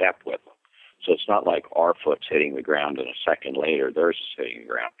in step with them. So it's not like our foot's hitting the ground and a second later theirs is hitting the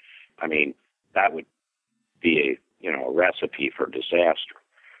ground. I mean, that would be a recipe for disaster.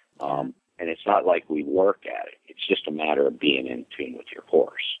 And it's not like we work at it. It's just a matter of being in tune with your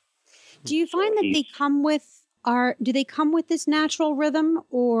horse. Do you find that they come with do they come with this natural rhythm,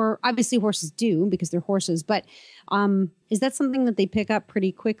 or obviously horses do because they're horses, but is that something that they pick up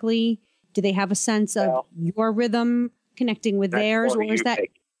pretty quickly? Do they have a sense of your rhythm connecting with theirs, or is that?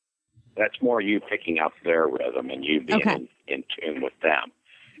 That's more you picking up their rhythm and you being in tune with them.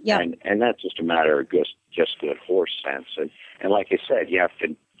 Yeah. And that's just a matter of just good horse sense. And like I said, you have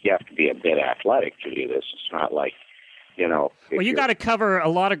to be a bit athletic to do this. It's not like, well, you got to cover a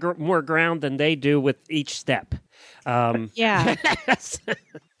lot of more ground than they do with each step. Yeah.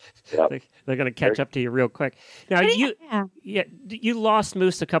 Yep. They're going to catch up to you real quick. Now, you lost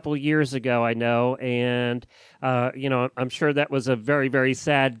Moose a couple of years ago, I know, and I'm sure that was a very, very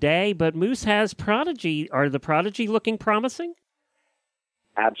sad day. But Moose has Prodigy. Are the Prodigy looking promising?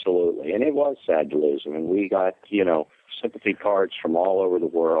 Absolutely, and it was sad to lose him. And we got sympathy cards from all over the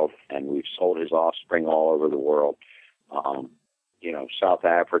world, and we've sold his offspring all over the world. South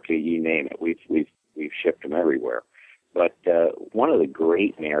Africa, you name it. We've shipped them everywhere. But one of the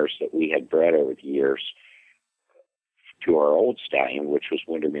great mares that we had bred over the years to our old stallion, which was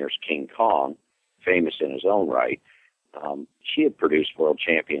Windermere's King Kong, famous in his own right, she had produced world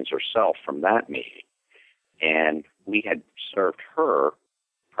champions herself from that meeting. And we had served her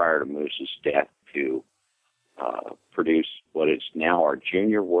prior to Moose's death to produce what is now our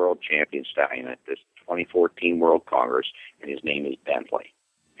junior world champion stallion at this 2014 World Congress, and his name is Bentley.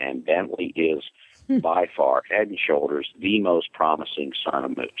 And Bentley is by far, head and shoulders, the most promising son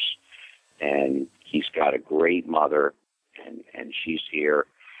of Moose. And he's got a great mother, and she's here.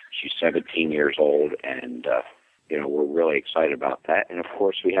 She's 17 years old, and, we're really excited about that. And, of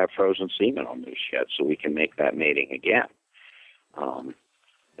course, we have frozen semen on Moose yet, so we can make that mating again.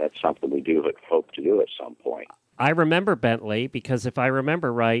 That's something we do hope to do at some point. I remember Bentley because if I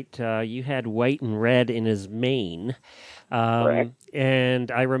remember right, you had white and red in his mane. Correct.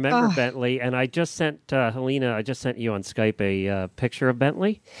 And I remember Bentley, and I just sent Helena, I just sent you on Skype a picture of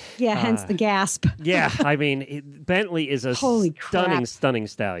Bentley. Yeah, hence the gasp. Yeah, I mean, Bentley is a stunning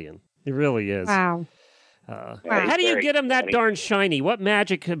stallion. It really is. Wow. How do you get him that darn shiny? What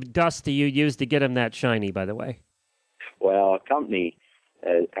magic dust do you use to get him that shiny, by the way? Well, a company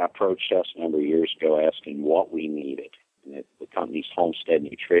approached us a number of years ago asking what we needed. And the company's Homestead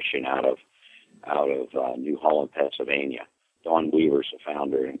Nutrition out of New Holland, Pennsylvania. Don Weaver's the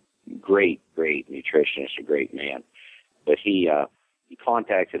founder and great nutritionist, a great man. But he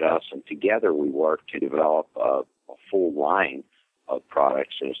contacted us, and together we worked to develop a full line of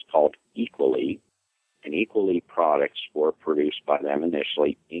products, and it's called Equally. And Equally products were produced by them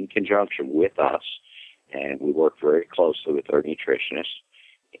initially in conjunction with us, and we worked very closely with their nutritionist.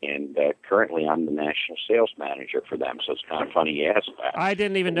 And currently, I'm the national sales manager for them, so it's kind of funny you asked that. I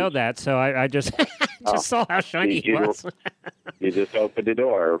didn't even know that, so I just saw how shiny he was. You just opened the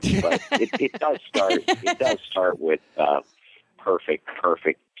door, but it does start. It does start with perfect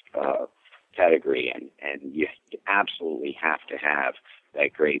pedigree, and you absolutely have to have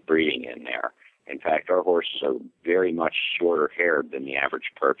that great breeding in there. In fact, our horses are very much shorter haired than the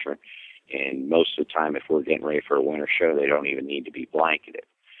average Percheron, and most of the time, if we're getting ready for a winter show, they don't even need to be blanketed.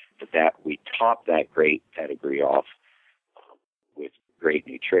 But that we top that great pedigree off with great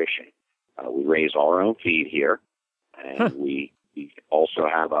nutrition. We raise all our own feed here, and we also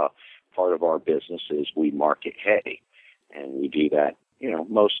have a part of our business is we market hay, and we do that.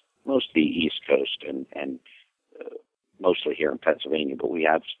 Most of the East Coast and mostly here in Pennsylvania, but we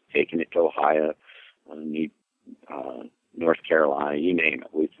have taken it to Ohio, North Carolina, you name it.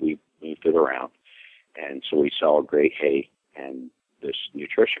 We've moved it around, and so we sell great hay and this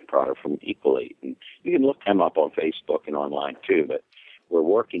nutrition product from Equally. And you can look them up on Facebook and online too, but we're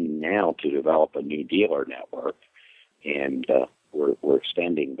working now to develop a new dealer network, and we're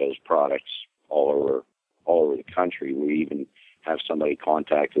extending those products all over the country. We even have somebody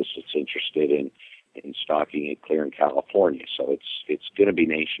contact us that's interested in stocking it clear in California. So it's going to be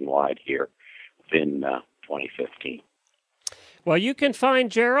nationwide here within 2015. Well, you can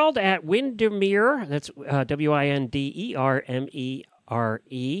find Gerald at Windermere. That's Windermere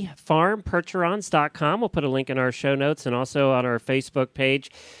farmpercherons.com. We'll put a link in our show notes and also on our Facebook page.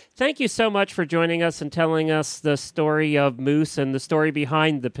 Thank you so much for joining us and telling us the story of Moose and the story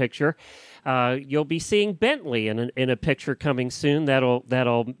behind the picture. You'll be seeing Bentley in a picture coming soon.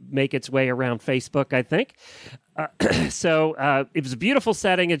 That'll make its way around Facebook, I think. So it was a beautiful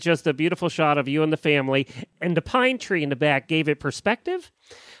setting. It's just a beautiful shot of you and the family, and the pine tree in the back gave it perspective.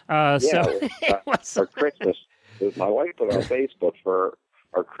 Our Christmas. My wife put on Facebook for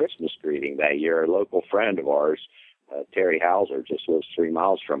our Christmas greeting that year. A local friend of ours, Terry Hauser, just lives 3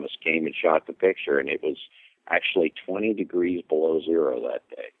 miles from us, came and shot the picture, and it was actually 20 degrees below zero that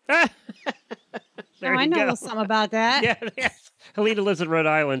day. I know something about that. Yeah. Helena lives in Rhode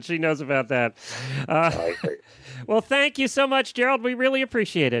Island. She knows about that. Well, thank you so much, Gerald. We really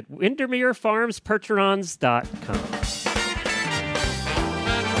appreciate it. WindermereFarmsPercherons.com.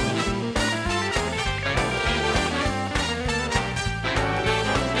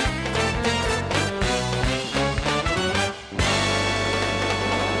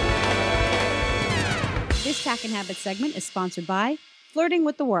 This Tack and Habit segment is sponsored by Flirting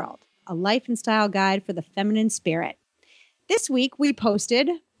with the World, a life and style guide for the feminine spirit. This week, we posted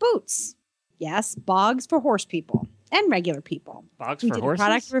boots. Yes, bogs for horse people and regular people. Bogs for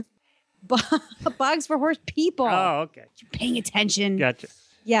horses? Bogs for horse people. Oh, okay. You're paying attention. Gotcha.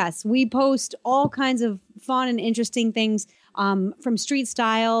 Yes, we post all kinds of fun and interesting things from street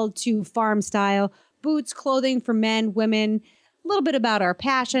style to farm style, boots, clothing for men, women, a little bit about our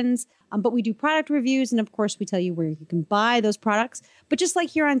passions. But we do product reviews, and of course, we tell you where you can buy those products. But just like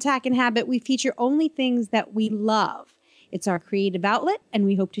here on Tack and Habit, we feature only things that we love. It's our creative outlet, and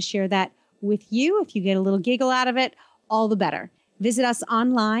we hope to share that with you. If you get a little giggle out of it, all the better. Visit us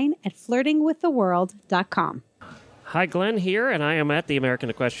online at flirtingwiththeworld.com. Hi, Glenn here, and I am at the American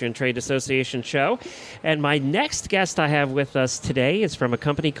Equestrian Trade Association show. And my next guest I have with us today is from a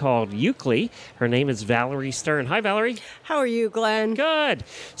company called Euclid. Her name is Valerie Stern. Hi, Valerie. How are you, Glenn? Good.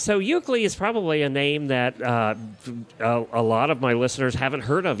 So Euclid is probably a name that a lot of my listeners haven't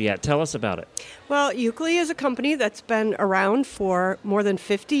heard of yet. Tell us about it. Well, Euclid is a company that's been around for more than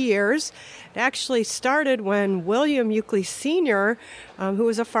 50 years. It actually started when William Euclid Sr., who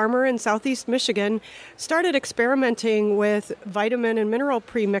was a farmer in southeast Michigan, started experimenting with vitamin and mineral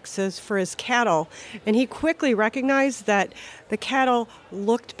premixes for his cattle. And he quickly recognized that the cattle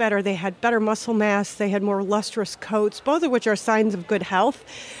looked better. They had better muscle mass. They had more lustrous coats, both of which are signs of good health.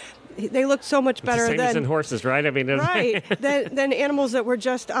 They looked so much better than as in horses, right? I mean, right, than animals that were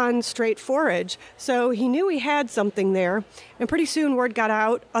just on straight forage. So he knew he had something there, and pretty soon word got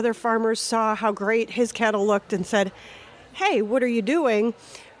out. Other farmers saw how great his cattle looked and said, "Hey, what are you doing?"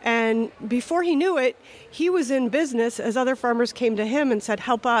 And before he knew it, he was in business as other farmers came to him and said,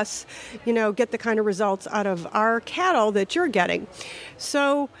 "Help us, get the kind of results out of our cattle that you're getting."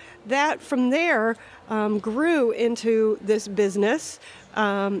 So that from there grew into this business.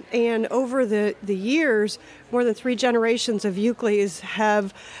 And over the years, more than 3 generations of Euclids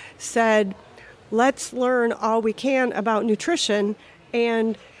have said, let's learn all we can about nutrition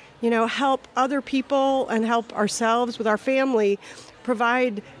and, help other people and help ourselves with our family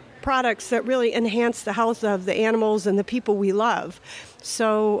provide products that really enhance the health of the animals and the people we love.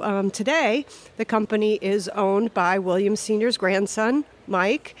 So today, the company is owned by William Sr.'s grandson,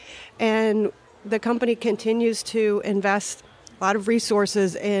 Mike, and the company continues to invest a lot of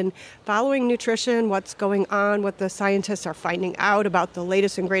resources in following nutrition, what's going on, what the scientists are finding out about the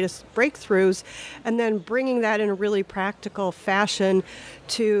latest and greatest breakthroughs, and then bringing that in a really practical fashion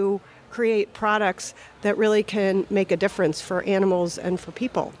to create products that really can make a difference for animals and for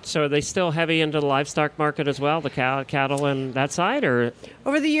people. So are they still heavy into the livestock market as well, the cattle and that side? Or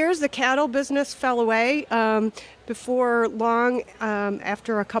over the years, the cattle business fell away. Before long,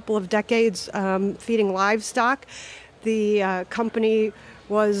 after a couple of decades feeding livestock, the company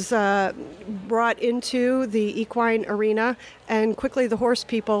was brought into the equine arena, and quickly the horse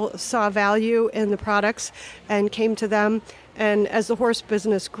people saw value in the products and came to them. And as the horse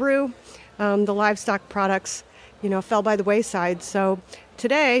business grew, the livestock products, fell by the wayside. So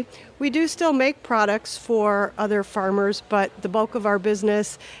today, we do still make products for other farmers, but the bulk of our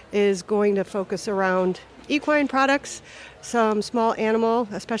business is going to focus around equine products, some small animal,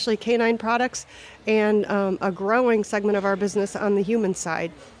 especially canine products, and a growing segment of our business on the human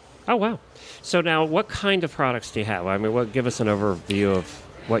side. Oh, wow. So now what kind of products do you have? I mean, give us an overview of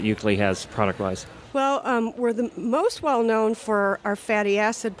what Euclid has product-wise. Well, we're the most well-known for our fatty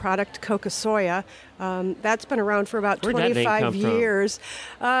acid product, Coca Soya. That's been around for about Where'd that name 25 come from? years.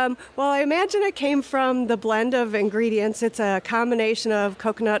 Well, I imagine it came from the blend of ingredients. It's a combination of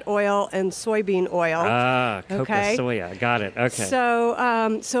coconut oil and soybean oil. Ah, coca Okay. soya. Got it. Okay.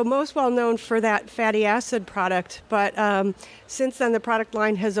 So most well known for that fatty acid product, but since then the product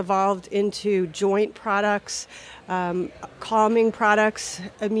line has evolved into joint products, calming products,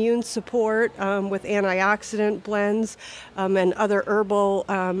 immune support with antioxidant blends, and other herbal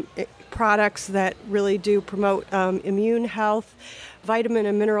products that really do promote immune health, vitamin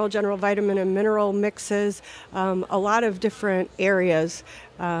and mineral, general vitamin and mineral mixes, a lot of different areas.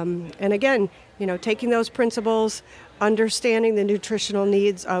 And again, taking those principles, understanding the nutritional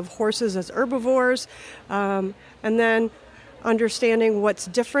needs of horses as herbivores, and then understanding what's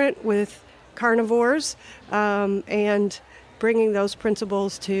different with carnivores, and bringing those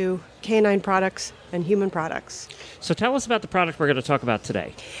principles to canine products and human products. So tell us about the product we're going to talk about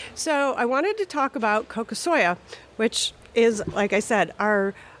today. So I wanted to talk about coca soya, which is, like I said,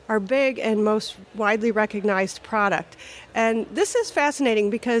 our big and most widely recognized product. And this is fascinating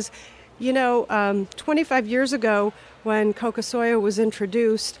because, 25 years ago when coca soya was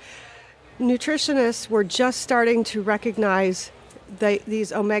introduced, nutritionists were just starting to recognize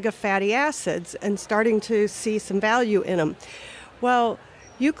these omega fatty acids and starting to see some value in them. Well,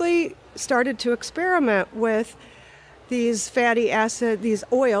 Euclid started to experiment with these these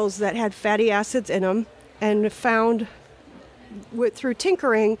oils that had fatty acids in them, and found through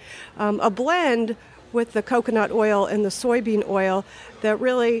tinkering a blend with the coconut oil and the soybean oil that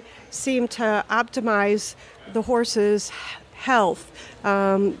really seemed to optimize the horse's health.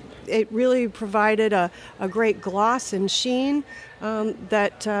 It really provided a great gloss and sheen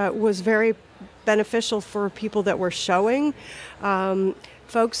that was very beneficial for people that were showing.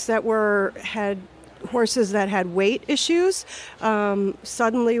 Folks that had horses that had weight issues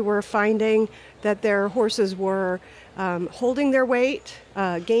suddenly were finding that their horses were holding their weight,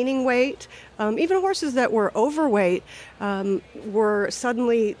 gaining weight. Even horses that were overweight were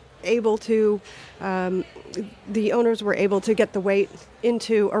suddenly able to, the owners were able to get the weight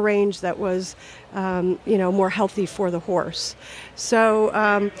into a range that was, more healthy for the horse. So,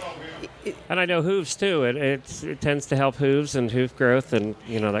 And I know hooves too. It tends to help hooves and hoof growth and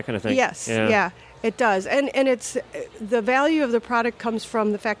that kind of thing. yes, yeah. It does, and it's the value of the product comes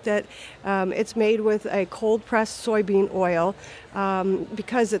from the fact that it's made with a cold pressed soybean oil,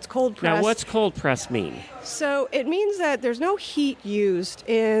 because it's cold pressed. Now, what's cold press mean? So it means that there's no heat used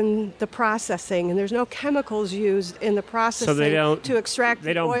in the processing, and there's no chemicals used in the processing to extract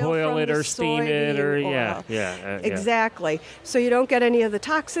They don't the oil boil from it the or steam it or soybean oil. yeah. Exactly. So you don't get any of the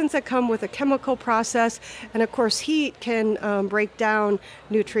toxins that come with a chemical process, and of course heat can break down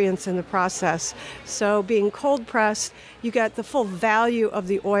nutrients in the process. So being cold pressed, you get the full value of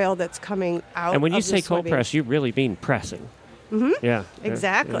the oil that's coming out. And when you of the say cold soybean. press, you really mean pressing. Mm-hmm. Yeah.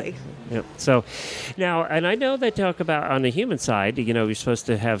 Exactly. Yeah. So now, and I know they talk about on the human side, you're supposed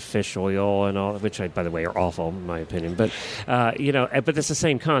to have fish oil and all, which, by the way, are awful in my opinion. But, but it's the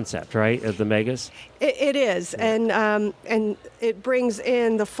same concept, right, of the megas? It is, and it brings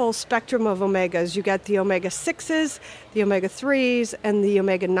in the full spectrum of omegas. You got the omega-6s, the omega-3s, and the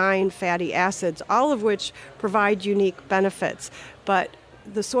omega-9 fatty acids, all of which provide unique benefits. But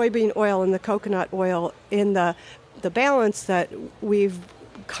the soybean oil and the coconut oil in the balance that we've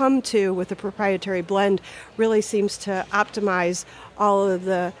come to with the proprietary blend really seems to optimize all of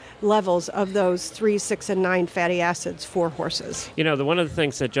the levels of those 3, 6, and 9 fatty acids for horses. One of the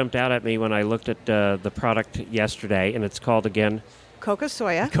things that jumped out at me when I looked at the product yesterday, and it's called again Coca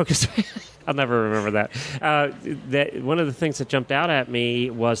soya. Coca soya. I'll never remember that. One of the things that jumped out at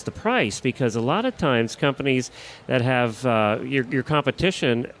me was the price, because a lot of times companies that have your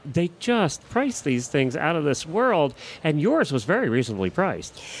competition, they just price these things out of this world, and yours was very reasonably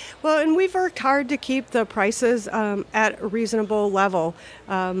priced. Well, and we've worked hard to keep the prices at a reasonable level.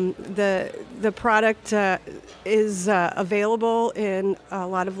 The product is available in a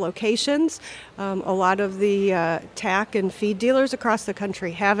lot of locations. A lot of the tack and feed dealers across the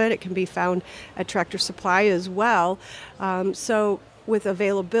country have it. It can be found at Tractor Supply as well. So with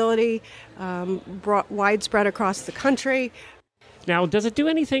availability widespread across the country. Now, does it do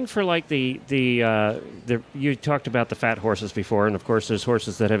anything for like the you talked about the fat horses before, and of course there's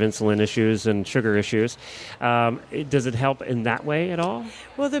horses that have insulin issues and sugar issues. Does it help in that way at all?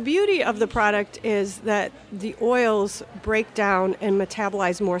 Well, the beauty of the product is that the oils break down and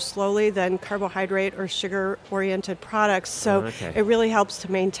metabolize more slowly than carbohydrate or sugar-oriented products. So It really helps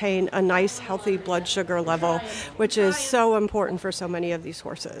to maintain a nice, healthy blood sugar level, which is so important for so many of these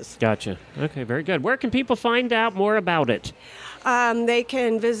horses. Gotcha. Okay, very good. Where can people find out more about it? They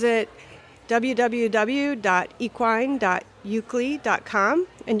can visit www.equine.uccle.com,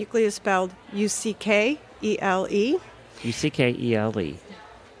 and Uccle is spelled Uckele. Uckele.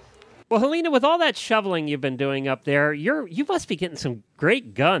 Well, Helena, with all that shoveling you've been doing up there, you must be getting some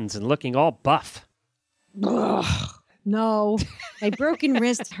great guns and looking all buff. Ugh, no, my broken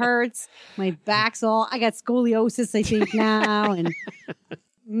wrist hurts. My back's I got scoliosis, I think, now. And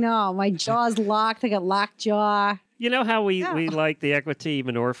no, my jaw's locked. I got locked jaw. You know how we like the Equity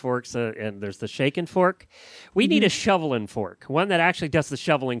manure forks, and there's the shake and fork? We need a shoveling fork, one that actually does the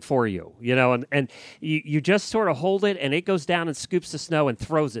shoveling for you, and you just sort of hold it, and it goes down and scoops the snow and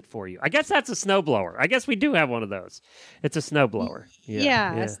throws it for you. I guess that's a snowblower. I guess we do have one of those. It's a snowblower.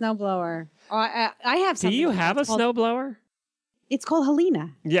 Yeah, a snowblower. I have something. Do you have a snowblower? It's called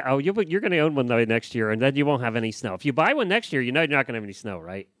Helena. Yeah. You're going to own one though next year, and then you won't have any snow. If you buy one next year, you're not going to have any snow,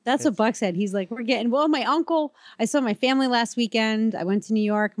 right? That's what Buck said. He's like, my uncle, I saw my family last weekend. I went to New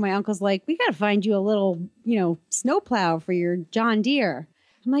York. My uncle's like, we got to find you a little, snowplow for your John Deere.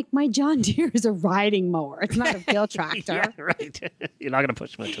 I'm like, my John Deere is a riding mower. It's not a field tractor. Yeah, right. You're not going to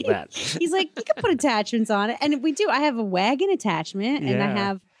push much of that. He's like, you can put attachments on it. And we do. I have a wagon attachment, and I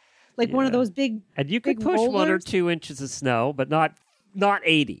have one of those big. And you could push rollers. 1 or 2 inches of snow, but not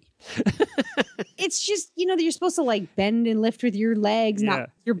 80. It's just, you're supposed to bend and lift with your legs, not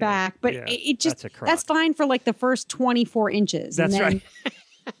your back. But it just, that's fine for the first 24 inches. That's and then right.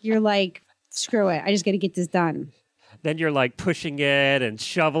 You're like, screw it. I just got to get this done. Then you're pushing it and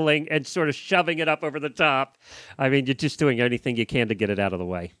shoveling and sort of shoving it up over the top. I mean, you're just doing anything you can to get it out of the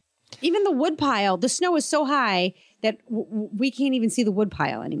way. Even the wood pile, the snow is so high that we can't even see the wood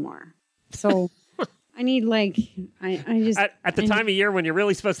pile anymore. So I need I just at the time of year when you're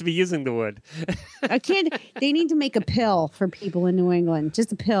really supposed to be using the wood. They need to make a pill for people in New England.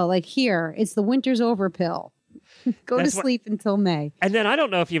 Just a pill. Here, it's the winter's over pill. Go to sleep until May. And then I don't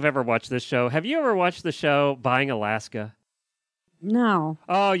know if you've ever watched this show. Have you ever watched the show Buying Alaska? No.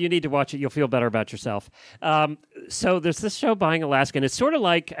 Oh, you need to watch it. You'll feel better about yourself. So there's this show, Buying Alaska, and it's sort of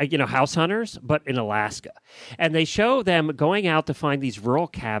like, House Hunters, but in Alaska. And they show them going out to find these rural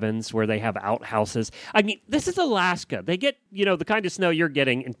cabins where they have outhouses. I mean, this is Alaska. They get, the kind of snow you're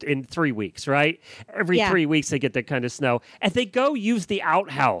getting in 3 weeks, right? Every 3 weeks they get that kind of snow. And they go use the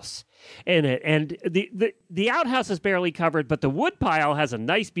outhouse in it, and the outhouse is barely covered, but the wood pile has a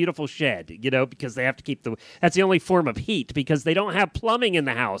nice, beautiful shed. Because they have to keep that's the only form of heat because they don't have plumbing in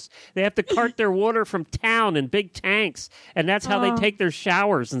the house. They have to cart their water from town in big tanks, and that's how they take their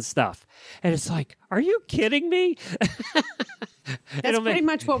showers and stuff. And it's like, are you kidding me? That's pretty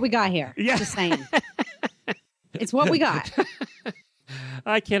much what we got here. Yeah. Just saying, it's what we got.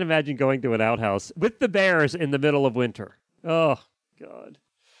 I can't imagine going to an outhouse with the bears in the middle of winter. Oh God.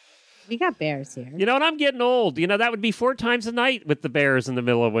 We got bears here. And I'm getting old. That would be 4 times a night with the bears in the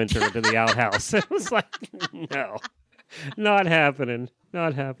middle of winter into the outhouse. It was like, no, not happening.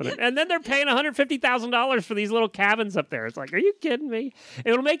 Not happening. And then they're paying $150,000 for these little cabins up there. It's like, are you kidding me?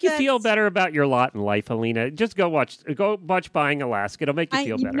 It'll make you feel better about your lot in life, Helena. Just go watch Buying Alaska. It'll make you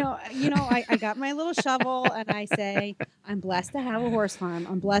feel better. I got my little shovel and I say, I'm blessed to have a horse farm.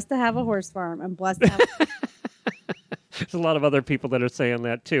 I'm blessed to have a horse farm. I'm blessed to have There's a lot of other people that are saying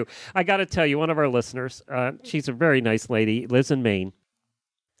that, too. I got to tell you, one of our listeners, she's a very nice lady, lives in Maine.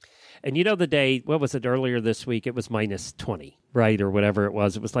 And the day, what was it, earlier this week? It was minus 20, right? Or whatever it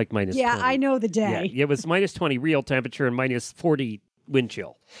was. It was like minus 20. Yeah, I know the day. Yeah, it was minus 20 real temperature and minus 40 wind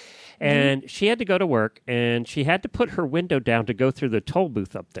chill. And she had to go to work, and she had to put her window down to go through the toll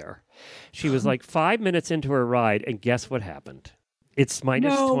booth up there. She was 5 minutes into her ride, and guess what happened? It's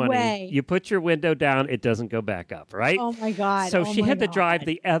minus 20. Way. You put your window down, it doesn't go back up, right? Oh, my God. So she had to drive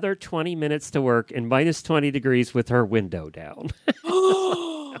the other 20 minutes to work in minus 20 degrees with her window down.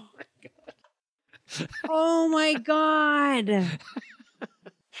 Oh, my God.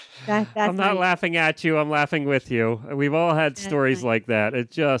 That's I'm not laughing at you. I'm laughing with you. We've all had stories like that. It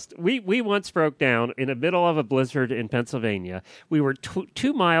just, we once broke down in the middle of a blizzard in Pennsylvania. We were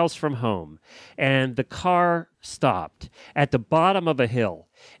 2 miles from home, and the car stopped at the bottom of a hill.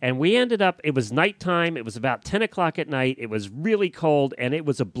 And we ended up, it was nighttime. It was about 10 o'clock at night. It was really cold, and it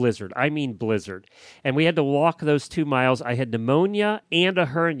was a blizzard. I mean blizzard. And we had to walk those 2 miles. I had pneumonia and a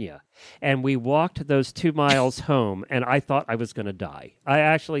hernia. And we walked those 2 miles home, and I thought I was going to die. I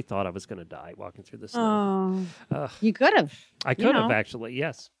actually thought I was going to die walking through the snow. Oh, you could have. I could have, actually,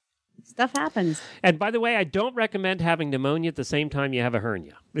 yes. Stuff happens. And by the way, I don't recommend having pneumonia at the same time you have a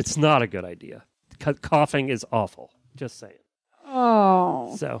hernia. It's not a good idea. Coughing is awful. Just saying.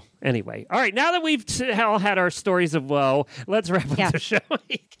 Oh. So, anyway. All right, now that we've all had our stories of woe, let's wrap up the show.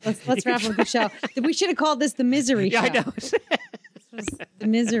 Let's wrap up the show. We should have called this the misery show. Yeah, I know. was the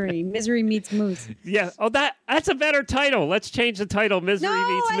misery. Misery meets moose. Yeah. Oh, that's a better title. Let's change the title. Misery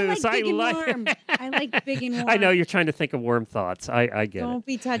meets moose. I like big and warm. I like big and warm. I know you're trying to think of worm thoughts. I get it. Don't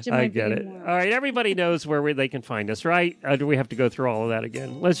be touching my I get big it. and warm. All right. Everybody knows where they can find us, right? Do we have to go through all of that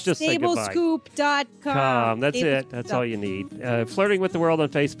again? Let's just say goodbye. Stablescoop.com. That's it. That's all you need. Flirting with the World on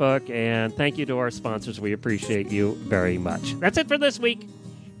Facebook. And thank you to our sponsors. We appreciate you very much. That's it for this week.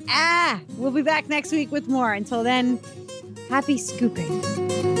 We'll be back next week with more. Until then, happy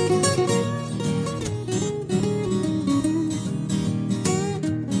scooping.